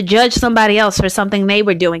to judge somebody else for something they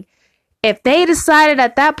were doing. If they decided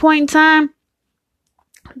at that point in time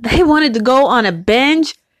they wanted to go on a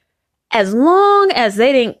binge, as long as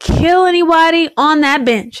they didn't kill anybody on that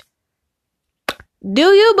binge,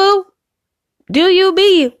 do you, boo? Do you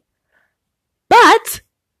be you? But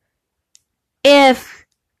I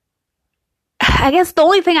guess the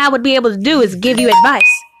only thing I would be able to do is give you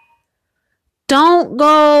advice. Don't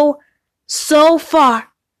go so far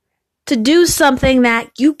to do something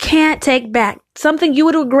that you can't take back, something you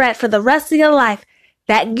would regret for the rest of your life,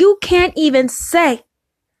 that you can't even say,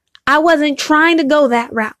 I wasn't trying to go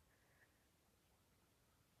that route.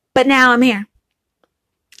 But now I'm here.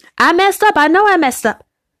 I messed up. I know I messed up.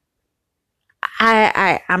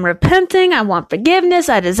 I'm repenting. I want forgiveness.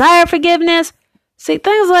 I desire forgiveness. See,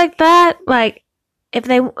 things like that, like if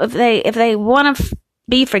they want to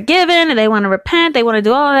be forgiven and they want to repent, they want to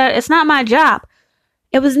do all of that, it's not my job.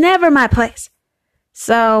 It was never my place.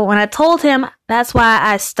 So when I told him that's why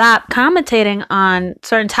I stopped commentating on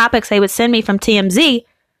certain topics they would send me from TMZ,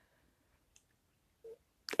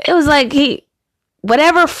 it was like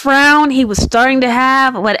whatever frown he was starting to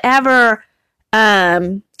have, whatever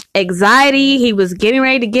anxiety he was getting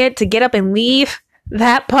ready to get up and leave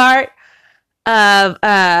that part of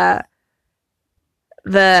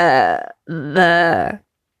the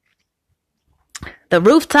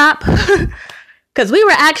rooftop, because we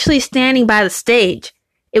were actually standing by the stage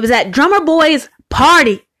It was at Drummer Boy's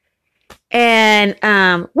party. And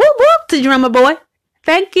whoop whoop to Drummer Boy.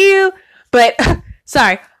 Thank you. But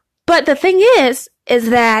sorry. But the thing is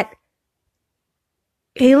that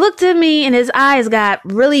he looked at me and his eyes got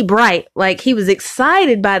really bright. Like he was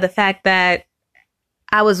excited by the fact that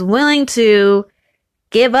I was willing to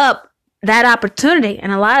give up that opportunity.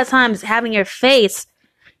 And a lot of times having your face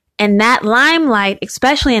in that limelight,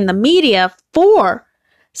 especially in the media for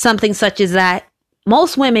something such as that,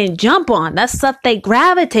 most women jump on. That's stuff they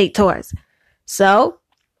gravitate towards. So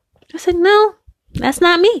I said, no, that's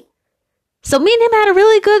not me. So me and him had a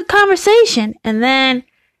really good conversation. And then,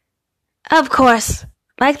 of course,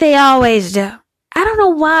 like they always do, I don't know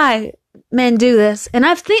why men do this. And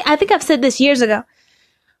I think I've said this years ago.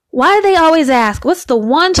 Why do they always ask, what's the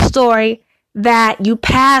one story that you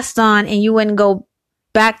passed on and you wouldn't go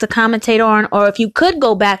back to commentate on? Or if you could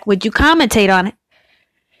go back, would you commentate on it?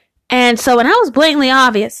 And so when I was blatantly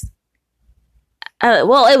obvious, it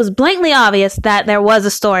was blatantly obvious that there was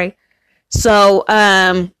a story. So,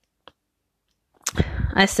 I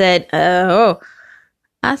said, well,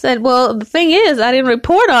 the thing is, I didn't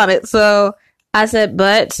report on it. So I said,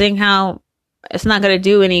 but seeing how it's not going to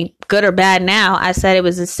do any good or bad now, I said it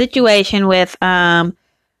was a situation with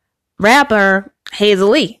rapper Hazel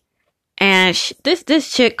Lee. And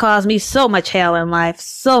this chick caused me so much hell in life.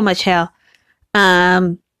 So much hell.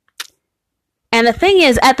 And the thing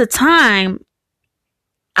is, at the time,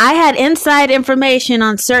 I had inside information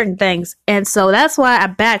on certain things. And so that's why I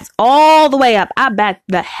backed all the way up. I backed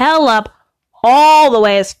the hell up all the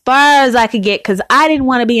way as far as I could get because I didn't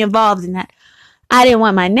want to be involved in that. I didn't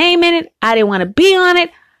want my name in it. I didn't want to be on it.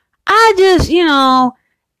 I just, I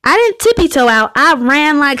didn't tippy toe out. I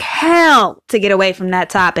ran like hell to get away from that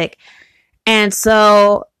topic. And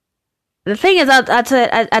so the thing is,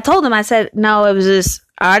 I told him, I said, no, it was this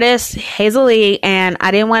artist, Hazel Lee, and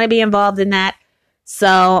I didn't want to be involved in that.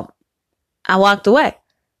 So I walked away.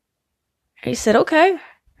 He said, okay.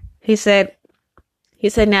 He said,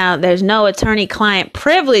 now there's no attorney-client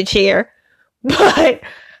privilege here, but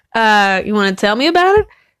you want to tell me about it?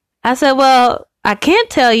 I said, well, I can't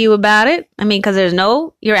tell you about it. I mean, because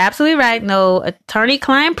you're absolutely right, no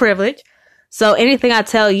attorney-client privilege. So anything I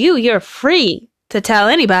tell you, you're free to tell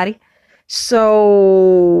anybody.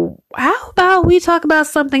 So how about we talk about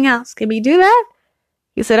something else? Can we do that?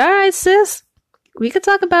 He said, all right, sis. We could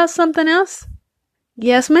talk about something else.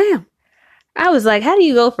 Yes, ma'am. I was like, how do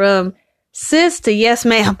you go from sis to yes,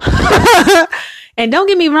 ma'am? And don't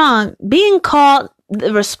get me wrong, being called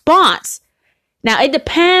the response. Now, it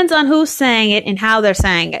depends on who's saying it and how they're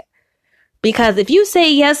saying it. Because if you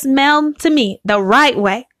say yes, ma'am to me the right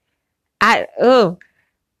way,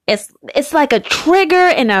 it's like a trigger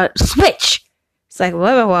and a switch. It's like,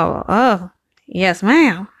 whoa, oh, yes,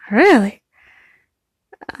 ma'am. Really?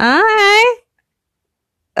 All right.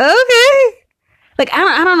 Okay. Like,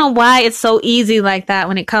 I don't know why it's so easy like that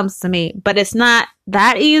when it comes to me, but it's not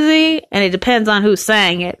that easy and it depends on who's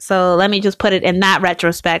saying it. So let me just put it in that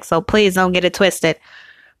retrospect. So please don't get it twisted.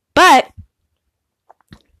 But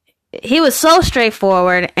he was so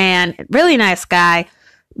straightforward and really nice guy.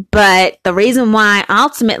 But the reason why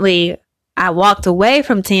ultimately I walked away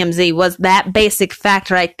from TMZ was that basic fact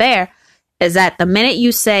right there, is that the minute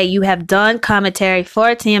you say you have done commentary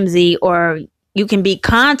for TMZ or you can be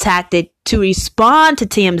contacted to respond to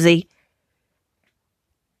TMZ,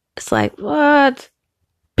 it's like, what?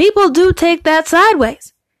 People do take that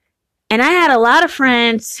sideways. And I had a lot of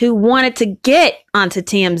friends who wanted to get onto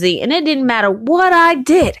TMZ, and it didn't matter what I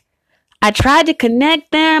did. I tried to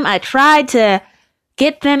connect them. I tried to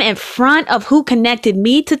get them in front of who connected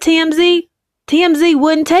me to TMZ. TMZ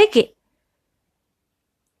wouldn't take it.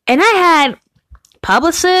 And I had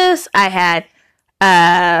publicists, I had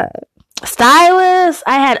stylists,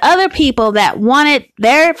 I had other people that wanted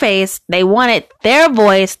their face, they wanted their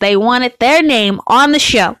voice, they wanted their name on the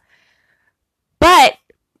show. But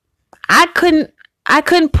I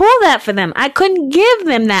couldn't pull that for them. I couldn't give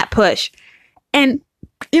them that push. And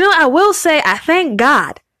I will say, I thank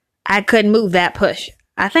God I couldn't move that push.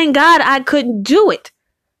 I thank God I couldn't do it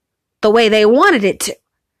the way they wanted it to.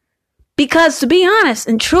 Because to be honest,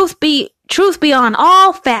 and truth be on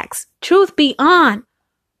all facts, truth be on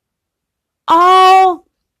all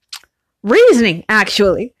reasoning,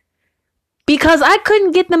 actually, because I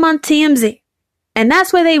couldn't get them on TMZ. And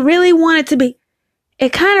that's where they really wanted to be.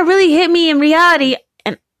 It kind of really hit me in reality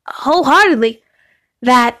and wholeheartedly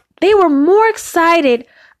that they were more excited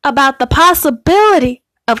about the possibility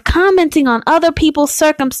of commenting on other people's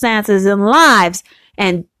circumstances and lives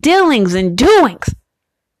and dealings and doings.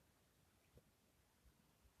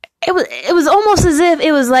 it was almost as if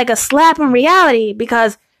it was like a slap in reality,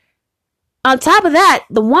 because on top of that,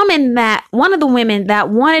 one of the women that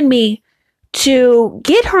wanted me to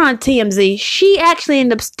get her on TMZ, she actually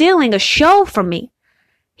ended up stealing a show from me.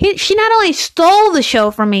 She not only stole the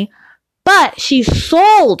show from me, but she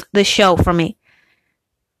sold the show from me.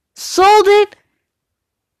 Sold it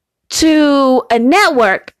to a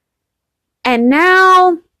network. And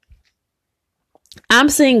now I'm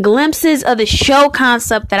seeing glimpses of the show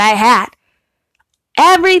concept that I had.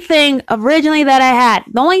 Everything originally that I had.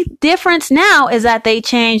 The only difference now is that they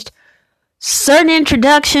changed certain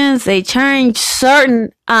introductions. They changed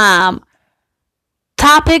certain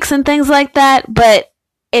topics and things like that. But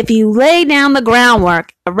if you lay down the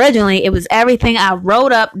groundwork, originally it was everything I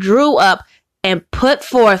wrote up, drew up, and put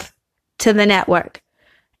forth to the network.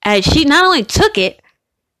 And she not only took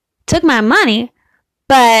my money,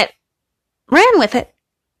 but ran with it.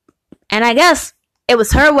 And I guess it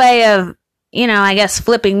was her way of,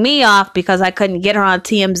 flipping me off because I couldn't get her on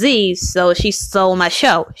TMZ. So she stole my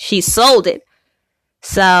show. She sold it.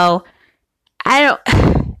 So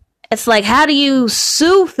it's like, how do you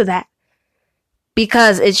sue for that?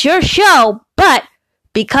 Because it's your show, but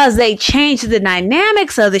because they changed the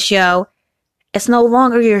dynamics of the show, it's no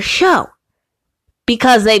longer your show.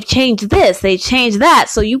 Because they've changed this, they've changed that.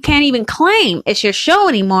 So you can't even claim it's your show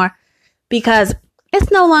anymore, because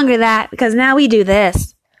it's no longer that, because now we do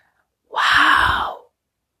this. Wow.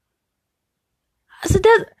 I said,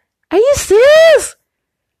 are you serious?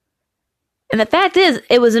 And the fact is,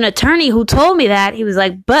 it was an attorney who told me that. He was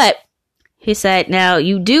like, but, he said, now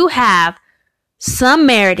you do have some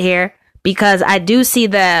merit here, because I do see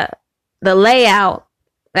the layout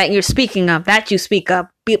that you're speaking of, that you speak of,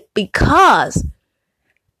 because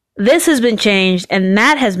this has been changed and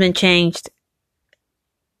that has been changed,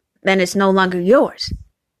 then it's no longer yours.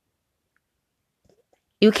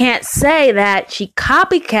 You can't say that she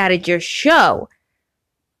copycatted your show.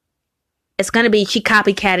 It's going to be she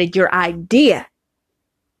copycatted your idea.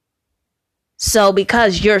 So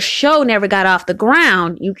because your show never got off the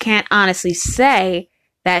ground, you can't honestly say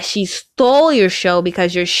that she stole your show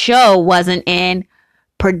because your show wasn't in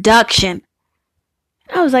production.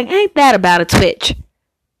 I was like, ain't that about a Twitch?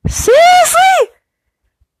 Seriously?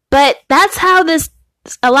 But that's how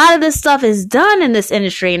a lot of this stuff is done in this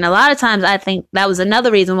industry. And a lot of times I think that was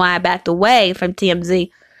another reason why I backed away from TMZ,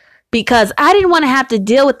 because I didn't want to have to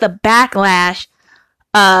deal with the backlash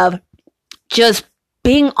of just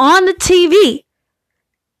being on the TV,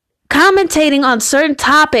 commentating on certain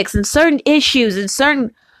topics and certain issues and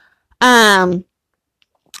certain, I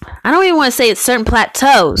don't even want to say it's certain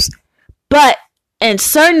plateaus, but in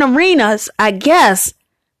certain arenas, I guess,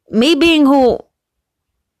 me being who,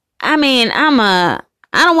 I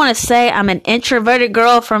don't want to say I'm an introverted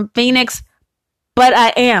girl from Phoenix, but I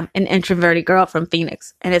am an introverted girl from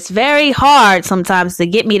Phoenix. And it's very hard sometimes to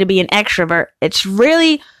get me to be an extrovert. It's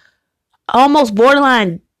really almost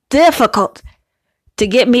borderline difficult to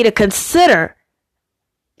get me to consider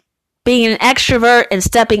being an extrovert and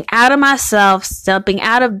stepping out of myself, stepping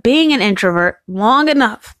out of being an introvert long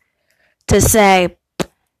enough to say,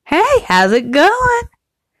 hey, how's it going?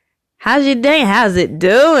 How's your day? How's it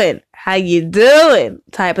doing? How you doing?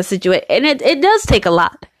 Type of situation. And it does take a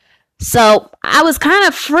lot. So I was kind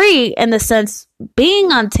of free in the sense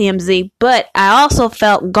being on TMZ, but I also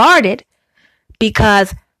felt guarded,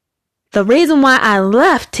 because the reason why I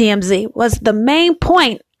left TMZ was the main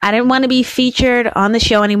point. I didn't want to be featured on the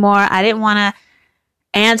show anymore. I didn't want to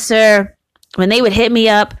answer when they would hit me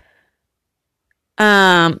up.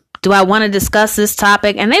 Do I want to discuss this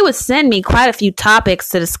topic? And they would send me quite a few topics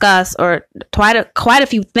to discuss, or quite a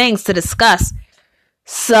few things to discuss.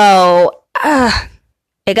 So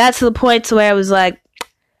it got to the point to where I was like,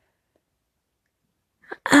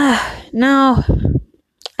 no,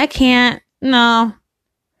 I can't. No.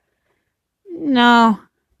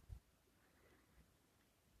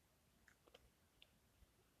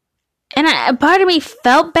 And part of me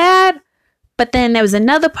felt bad, but then there was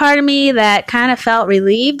another part of me that kind of felt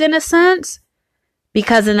relieved in a sense,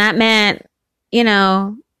 because then that meant,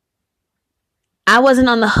 I wasn't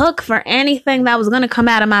on the hook for anything that was going to come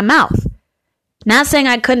out of my mouth. Not saying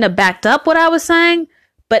I couldn't have backed up what I was saying,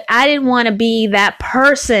 but I didn't want to be that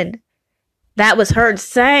person that was heard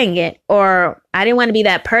saying it, or I didn't want to be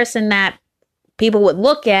that person that people would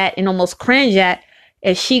look at and almost cringe at.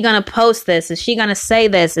 Is she going to post this? Is she going to say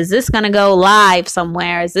this? Is this going to go live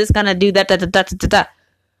somewhere? Is this going to do that?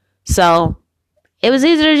 So it was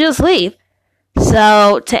easier to just leave.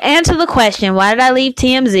 So to answer the question, why did I leave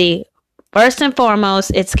TMZ? First and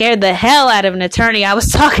foremost, it scared the hell out of an attorney I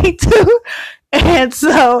was talking to. And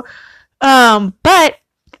so, but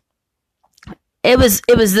it was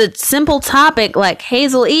the simple topic, like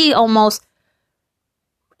Hazel E almost,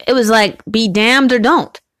 it was like, be damned or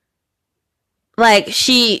don't. Like,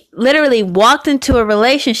 she literally walked into a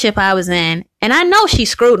relationship I was in, and I know she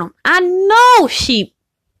screwed him. I know she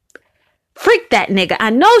freaked that nigga. I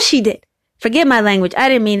know she did. Forget my language. I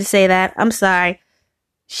didn't mean to say that. I'm sorry.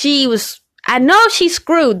 I know she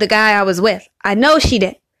screwed the guy I was with. I know she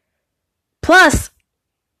did. Plus,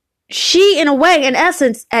 she, in a way, in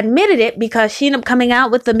essence, admitted it because she ended up coming out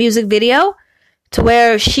with the music video to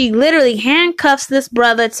where she literally handcuffs this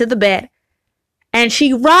brother to the bed and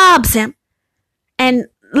she robs him. And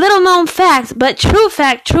little known fact, but true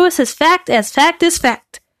fact, truest as fact is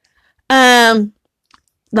fact. The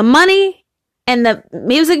money and the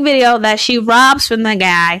music video that she robs from the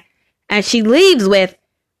guy and she leaves with,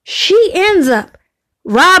 she ends up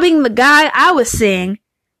robbing the guy I was seeing,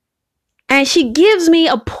 and she gives me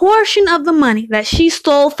a portion of the money that she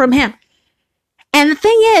stole from him. And the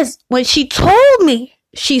thing is, when she told me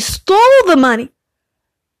she stole the money,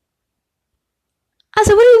 I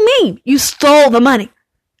said, what do you mean you stole the money?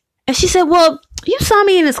 And she said, well, you saw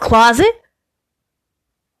me in his closet.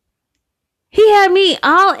 He had me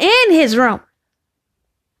all in his room.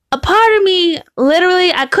 A part of me,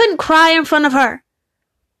 literally, I couldn't cry in front of her.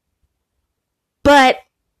 But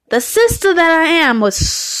the sister that I am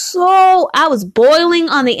I was boiling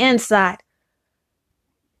on the inside.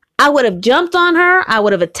 I would have jumped on her. I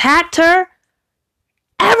would have attacked her.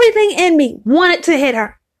 Everything in me wanted to hit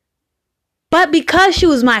her. But because she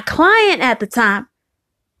was my client at the time,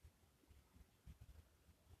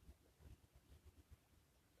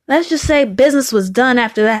 let's just say business was done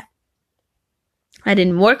after that. I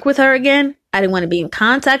didn't work with her again. I didn't want to be in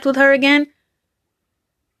contact with her again.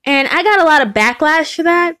 And I got a lot of backlash for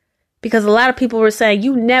that because a lot of people were saying,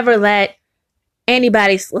 you never let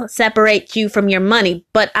anybody separate you from your money.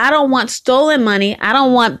 But I don't want stolen money. I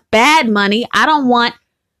don't want bad money. I don't want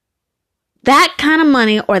that kind of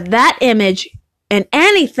money or that image and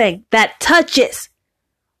anything that touches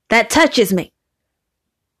me.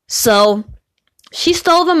 So she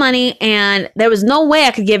stole the money and there was no way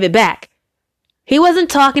I could give it back. He wasn't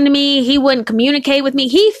talking to me. He wouldn't communicate with me.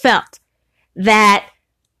 He felt that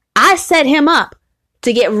I set him up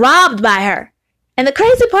to get robbed by her. And the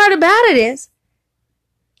crazy part about it is,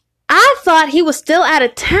 I thought he was still out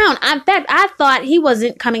of town. In fact, I thought he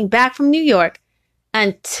wasn't coming back from New York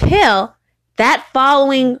until that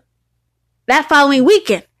following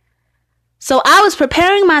weekend. So I was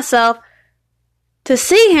preparing myself to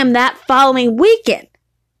see him that following weekend,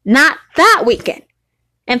 not that weekend.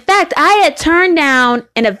 In fact, I had turned down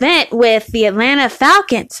an event with the Atlanta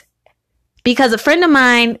Falcons because a friend of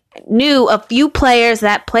mine knew a few players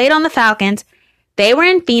that played on the Falcons. They were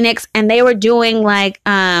in Phoenix and they were doing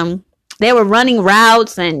they were running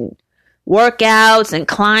routes and workouts and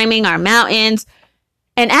climbing our mountains.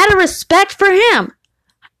 And out of respect for him,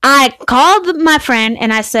 I called my friend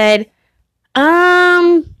and I said,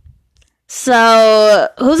 so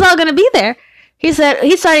who's all going to be there? He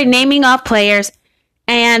started naming off players.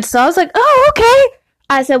 And so I was like, oh, okay.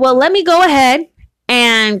 I said, well, let me go ahead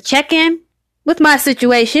and check in with my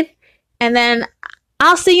situation. And then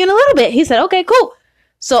I'll see you in a little bit. He said, okay, cool.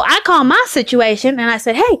 So I called my situation and I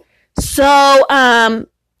said, hey, so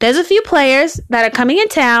there's a few players that are coming in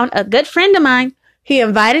town. A good friend of mine, he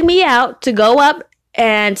invited me out to go up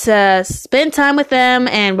and to spend time with them.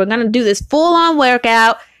 And we're going to do this full-on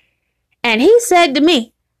workout. And he said to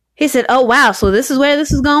me, he said, oh, wow, so this is where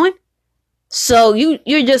this is going? So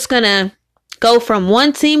you're just going to go from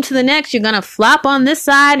one team to the next. You're going to flop on this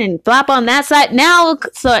side and flop on that side. Now,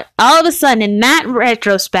 so all of a sudden, in that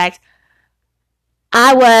retrospect,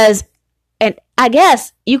 I was, and I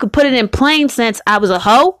guess you could put it in plain sense, I was a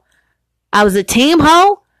hoe. I was a team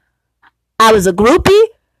hoe. I was a groupie.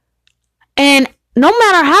 And no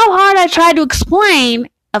matter how hard I tried to explain,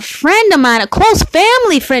 a friend of mine, a close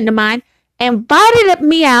family friend of mine, invited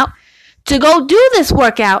me out to go do this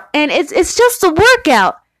workout. And it's just a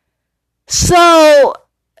workout. So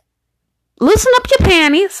loosen up your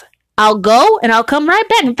panties. I'll go and I'll come right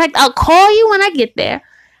back. In fact, I'll call you when I get there.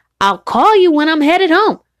 I'll call you when I'm headed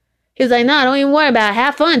home. He was like, no, don't even worry about it.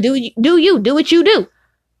 Have fun. Do what you do.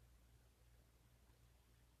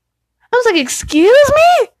 I was like, excuse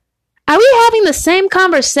me? Are we having the same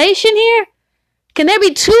conversation here? Can there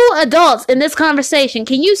be two adults in this conversation?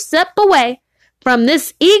 Can you step away from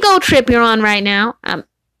this ego trip you're on right now? I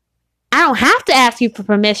don't have to ask you for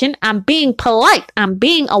permission. I'm being polite. I'm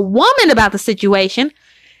being a woman about the situation.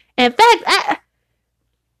 In fact,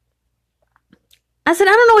 I said,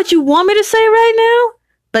 I don't know what you want me to say right now,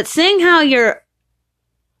 but seeing how you're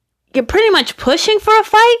pretty much pushing for a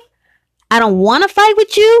fight, I don't want to fight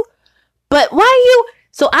with you, but why are you?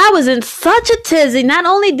 So I was in such a tizzy. Not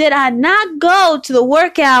only did I not go to the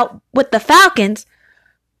workout with the Falcons,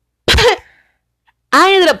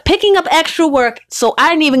 I ended up picking up extra work. So I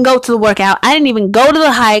didn't even go to the workout. I didn't even go to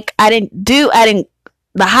the hike.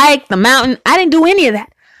 The hike, the mountain. I didn't do any of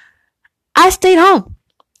that. I stayed home.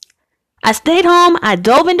 I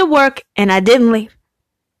dove into work and I didn't leave.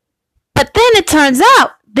 But then it turns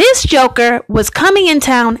out this joker was coming in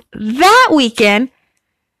town that weekend.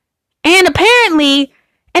 And apparently,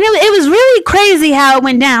 and it was really crazy how it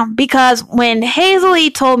went down, because when Hazel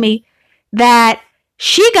told me that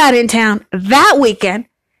she got in town that weekend,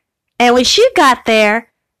 and when she got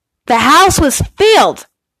there, the house was filled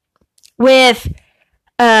with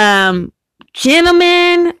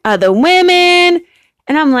gentlemen, other women.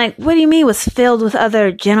 And I'm like, what do you mean was filled with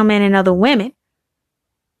other gentlemen and other women?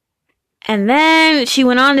 And then she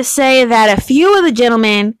went on to say that a few of the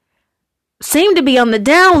gentlemen seemed to be on the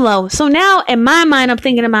down low. So now in my mind, I'm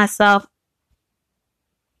thinking to myself,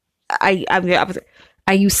 are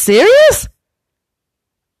you serious?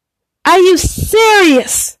 Are you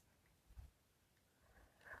serious?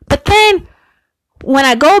 But then when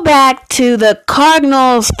I go back to the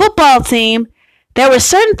Cardinals football team, there were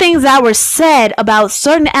certain things that were said about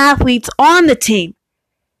certain athletes on the team.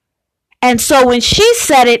 And so when she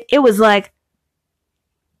said it, it was like,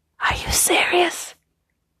 are you serious?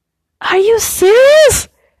 Are you serious?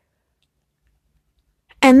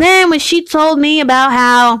 And then when she told me about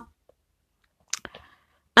how,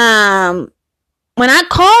 when I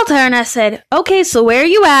called her and I said, okay, so where are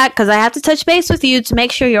you at? Because I have to touch base with you to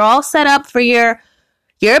make sure you're all set up for your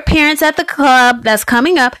appearance at the club that's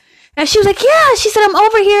coming up. And she was like, yeah, she said, I'm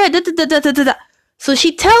over here. Da, da, da, da, da, da. So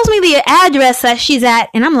she tells me the address that she's at.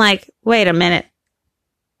 And I'm like, wait a minute.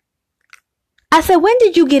 I said, when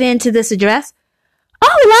did you get into this address?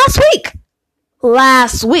 Oh, last week.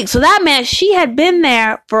 Last week. So that meant she had been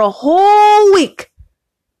there for a whole week.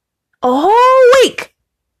 A whole week.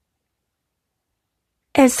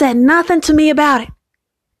 And said nothing to me about it.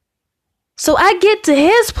 So I get to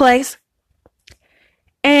his place.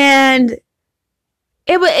 And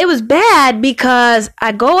it was bad because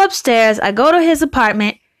I go upstairs, I go to his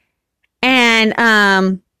apartment,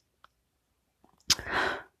 and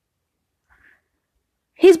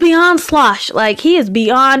he's beyond slosh. Like, he is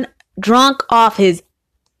beyond drunk off his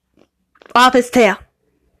tail.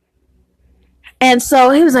 And so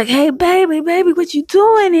he was like, hey, baby, what you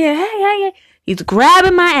doing here? Hey. He's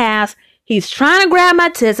grabbing my ass. He's trying to grab my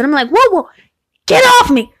tits. And I'm like, whoa, get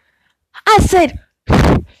off me. I said,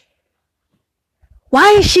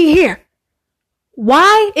 why is she here?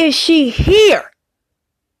 Why is she here?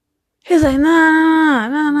 He's like,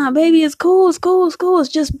 nah, baby, it's cool. It's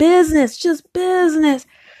just business.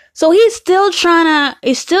 So he's still trying to,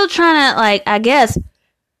 like, I guess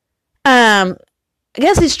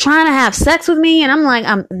he's trying to have sex with me. And I'm like,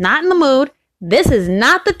 I'm not in the mood. This is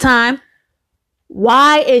not the time.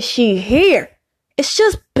 Why is she here? It's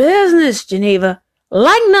just business, Geneva.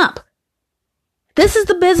 Lighten up. This is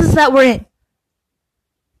the business that we're in.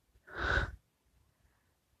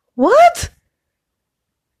 What?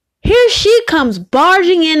 Here she comes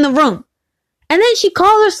barging in the room. And then she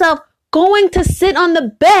calls herself going to sit on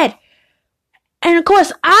the bed. And of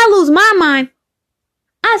course, I lose my mind.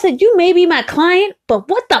 I said, you may be my client, but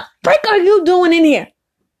what the frick are you doing in here?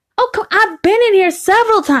 Oh, come, I've been in here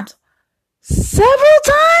several times.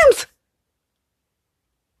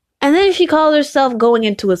 And then she calls herself going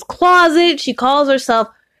into his closet. She calls herself,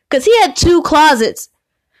 because he had 2 closets.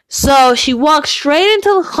 So she walked straight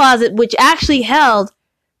into the closet, which actually held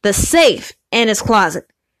the safe in his closet.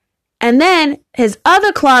 And then his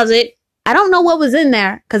other closet, I don't know what was in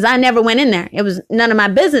there, because I never went in there. It was none of my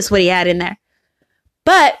business what he had in there.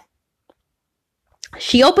 But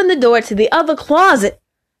she opened the door to the other closet,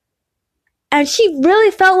 and she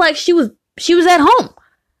really felt like she was at home.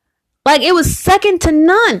 Like, it was second to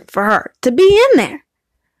none for her to be in there.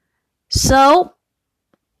 So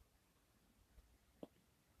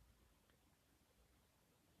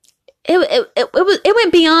it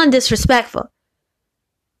went beyond disrespectful.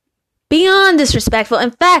 Beyond disrespectful. In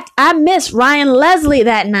fact, I missed Ryan Leslie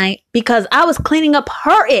that night because I was cleaning up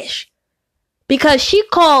her ish. Because she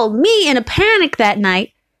called me in a panic that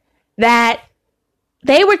night that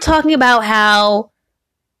they were talking about how,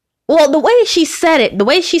 well, the way she set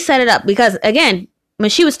it up, because again, when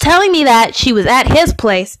she was telling me that, she was at his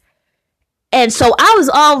place. And so I was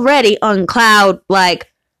already on cloud,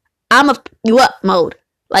 like, I'm a you up mode.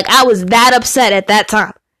 Like, I was that upset at that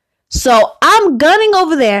time. So I'm gunning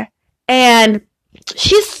over there, and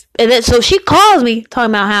so she calls me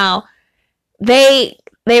talking about how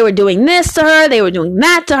they were doing this to her, they were doing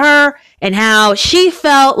that to her, and how she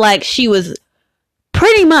felt like she was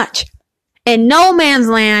pretty much in no man's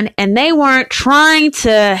land, and they weren't trying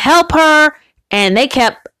to help her,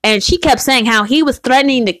 and she kept saying how he was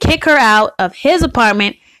threatening to kick her out of his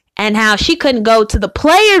apartment, and how she couldn't go to the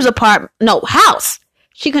player's house.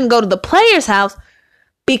 She couldn't go to the player's house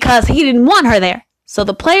because he didn't want her there. So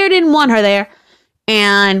the player didn't want her there,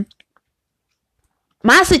 and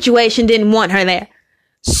my situation didn't want her there.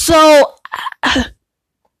 So,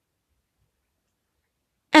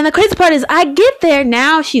 and the crazy part is, I get there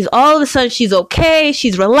now. All of a sudden, she's okay.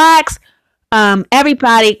 She's relaxed.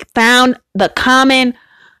 Everybody found the common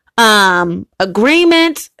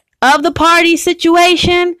agreement of the party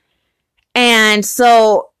situation. And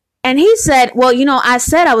he said, well, I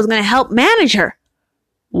said I was going to help manage her.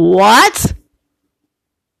 What?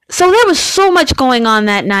 So there was so much going on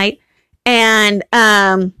that night. And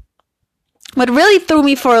what really threw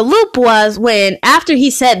me for a loop was when, after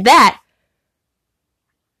he said that,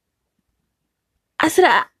 I said,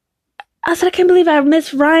 I can't believe I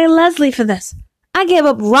missed Ryan Leslie for this. I gave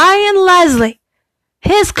up Ryan Leslie,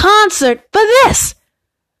 his concert, for this.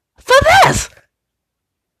 For this.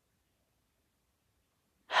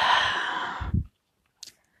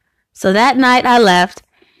 So that night I left,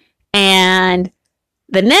 and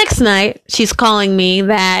the next night she's calling me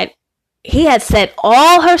that he had set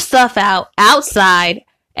all her stuff out outside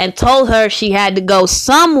and told her she had to go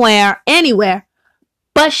somewhere, anywhere,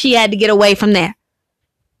 but she had to get away from there.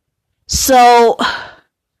 So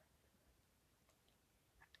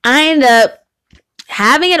I end up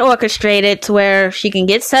having it orchestrated to where she can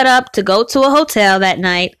get set up to go to a hotel that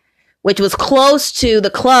night, which was close to the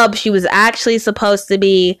club she was actually supposed to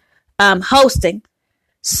be hosting.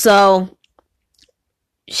 So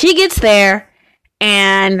she gets there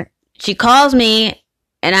and she calls me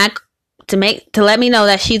and to let me know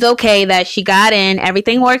that she's okay, that she got in,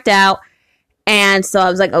 everything worked out. And so I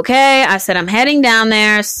was like, okay. I said, I'm heading down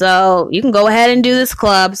there, so you can go ahead and do this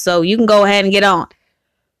club, so you can go ahead and get on.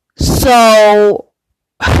 So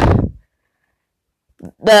the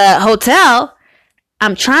hotel,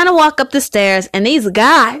 I'm trying to walk up the stairs, and these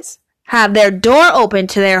guys have their door open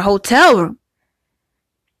to their hotel room.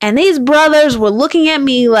 And these brothers were looking at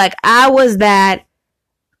me like I was that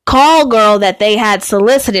call girl that they had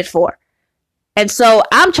solicited for. And so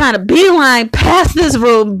I'm trying to beeline past this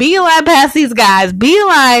room, beeline past these guys,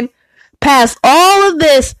 beeline past all of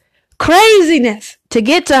this craziness to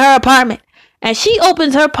get to her apartment. And she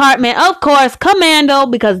opens her apartment, of course, commando,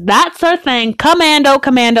 because that's her thing. Commando,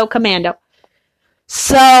 commando, commando.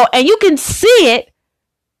 So, and you can see it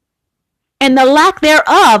in the lack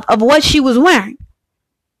thereof of what she was wearing.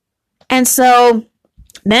 And so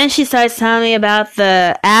then she starts telling me about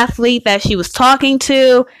the athlete that she was talking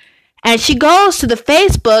to. And she goes to the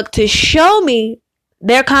Facebook to show me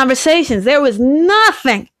their conversations. There was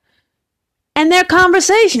nothing in their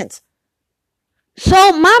conversations.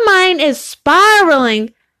 So my mind is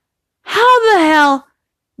spiraling. How the hell?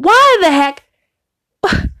 Why the heck?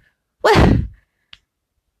 What?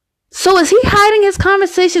 So is he hiding his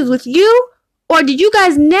conversations with you? Or did you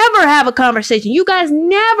guys never have a conversation? You guys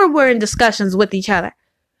never were in discussions with each other.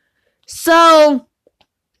 So,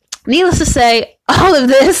 needless to say, all of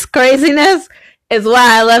this craziness is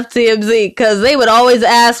why I left TMZ. Because they would always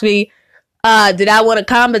ask me, did I want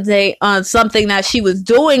to commentate on something that she was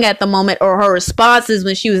doing at the moment, or her responses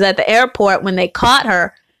when she was at the airport when they caught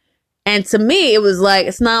her. And to me, it was like,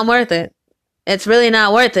 it's not worth it. It's really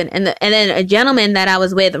not worth it. And then a gentleman that I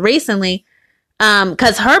was with recently,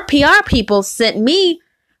 because her PR people sent me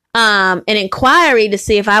an inquiry to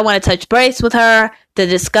see if I want to touch base with her, to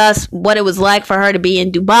discuss what it was like for her to be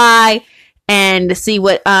in Dubai, and to see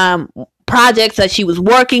what projects that she was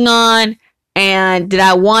working on, and did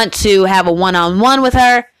I want to have a one-on-one with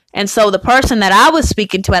her. And so the person that I was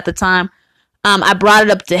speaking to at the time, I brought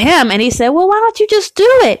it up to him, and he said, well, why don't you just do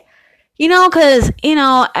it? Because,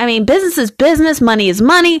 I mean, business is business, money is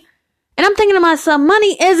money. And I'm thinking to myself,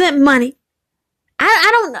 money isn't money.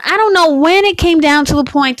 I don't know when it came down to the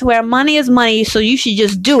point to where money is money, so you should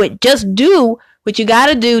just do it. Just do what you got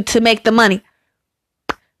to do to make the money.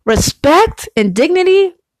 Respect and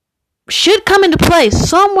dignity should come into place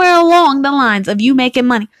somewhere along the lines of you making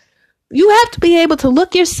money. You have to be able to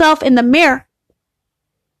look yourself in the mirror.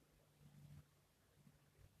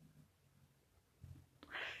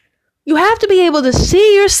 You have to be able to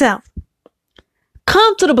see yourself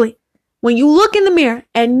comfortably when you look in the mirror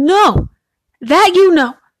and know that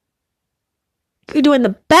you're doing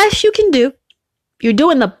the best you can do. You're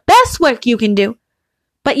doing the best work you can do,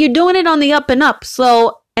 but you're doing it on the up and up.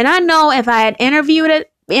 So, and I know if I had interviewed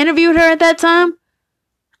her at that time,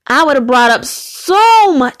 I would have brought up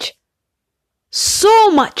so much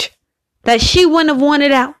that she wouldn't have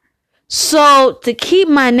wanted out. So to keep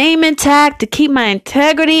my name intact, to keep my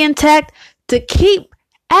integrity intact, to keep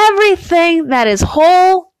everything that is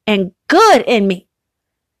whole and good in me,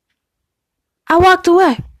 I walked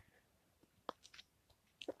away.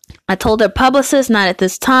 I told her publicist, not at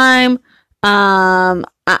this time. I'm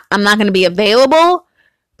not going to be available.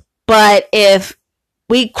 But if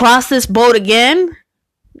we cross this boat again,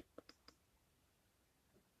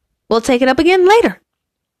 we'll take it up again later.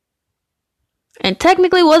 And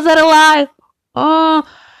technically, was that a lie?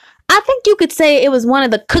 I think you could say it was one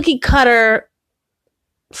of the cookie cutter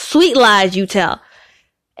sweet lies you tell.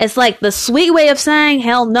 It's like the sweet way of saying,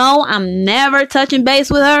 hell no, I'm never touching base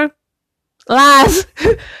with her. Lies.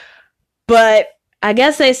 But I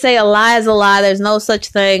guess they say a lie is a lie. There's no such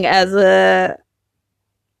thing as a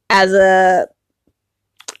good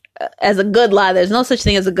lie. There's no such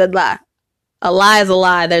thing as a good lie. A lie is a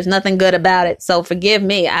lie. There's nothing good about it. So forgive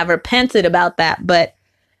me. I've repented about that. But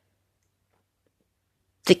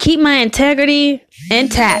to keep my integrity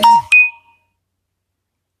intact,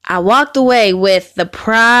 I walked away with the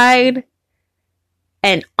pride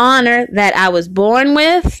and honor that I was born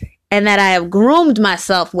with and that I have groomed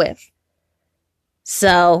myself with.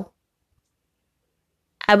 So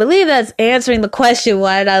I believe that's answering the question,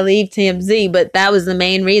 why did I leave TMZ? But that was the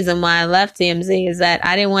main reason why I left TMZ, is that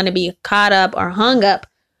I didn't want to be caught up or hung up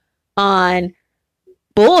on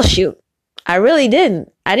bullshit. I really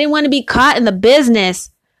didn't. I didn't want to be caught in the business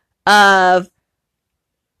of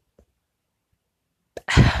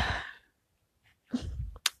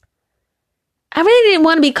I really didn't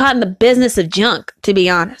want to be caught in the business of junk, to be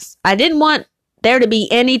honest. I didn't want there to be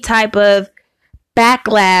any type of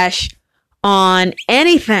backlash on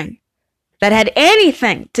anything that had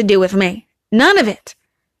anything to do with me. None of it.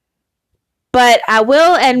 But I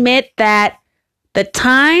will admit that the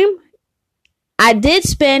time I did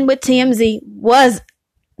spend with TMZ was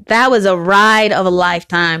a ride of a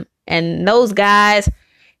lifetime. And those guys,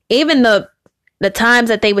 even the times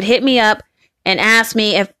that they would hit me up and ask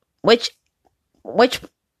me if which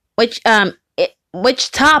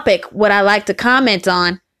topic would I like to comment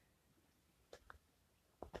on.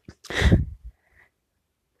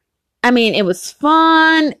 I mean, it was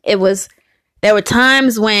fun. There were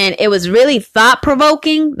times when it was really thought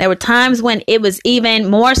provoking. There were times when it was even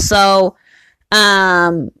more so,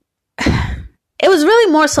 it was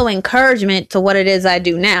really more so encouragement to what it is I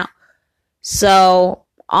do now. So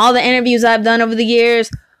all the interviews I've done over the years,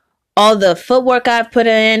 all the footwork I've put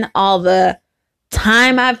in, all the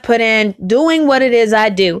time I've put in doing what it is I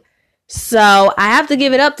do. So I have to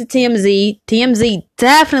give it up to TMZ. TMZ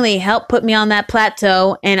definitely helped put me on that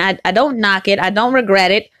plateau, and I don't knock it. I don't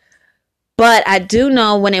regret it. But I do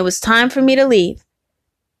know when it was time for me to leave,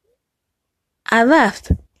 I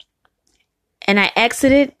left. And I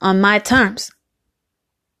exited on my terms.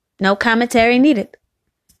 No commentary needed.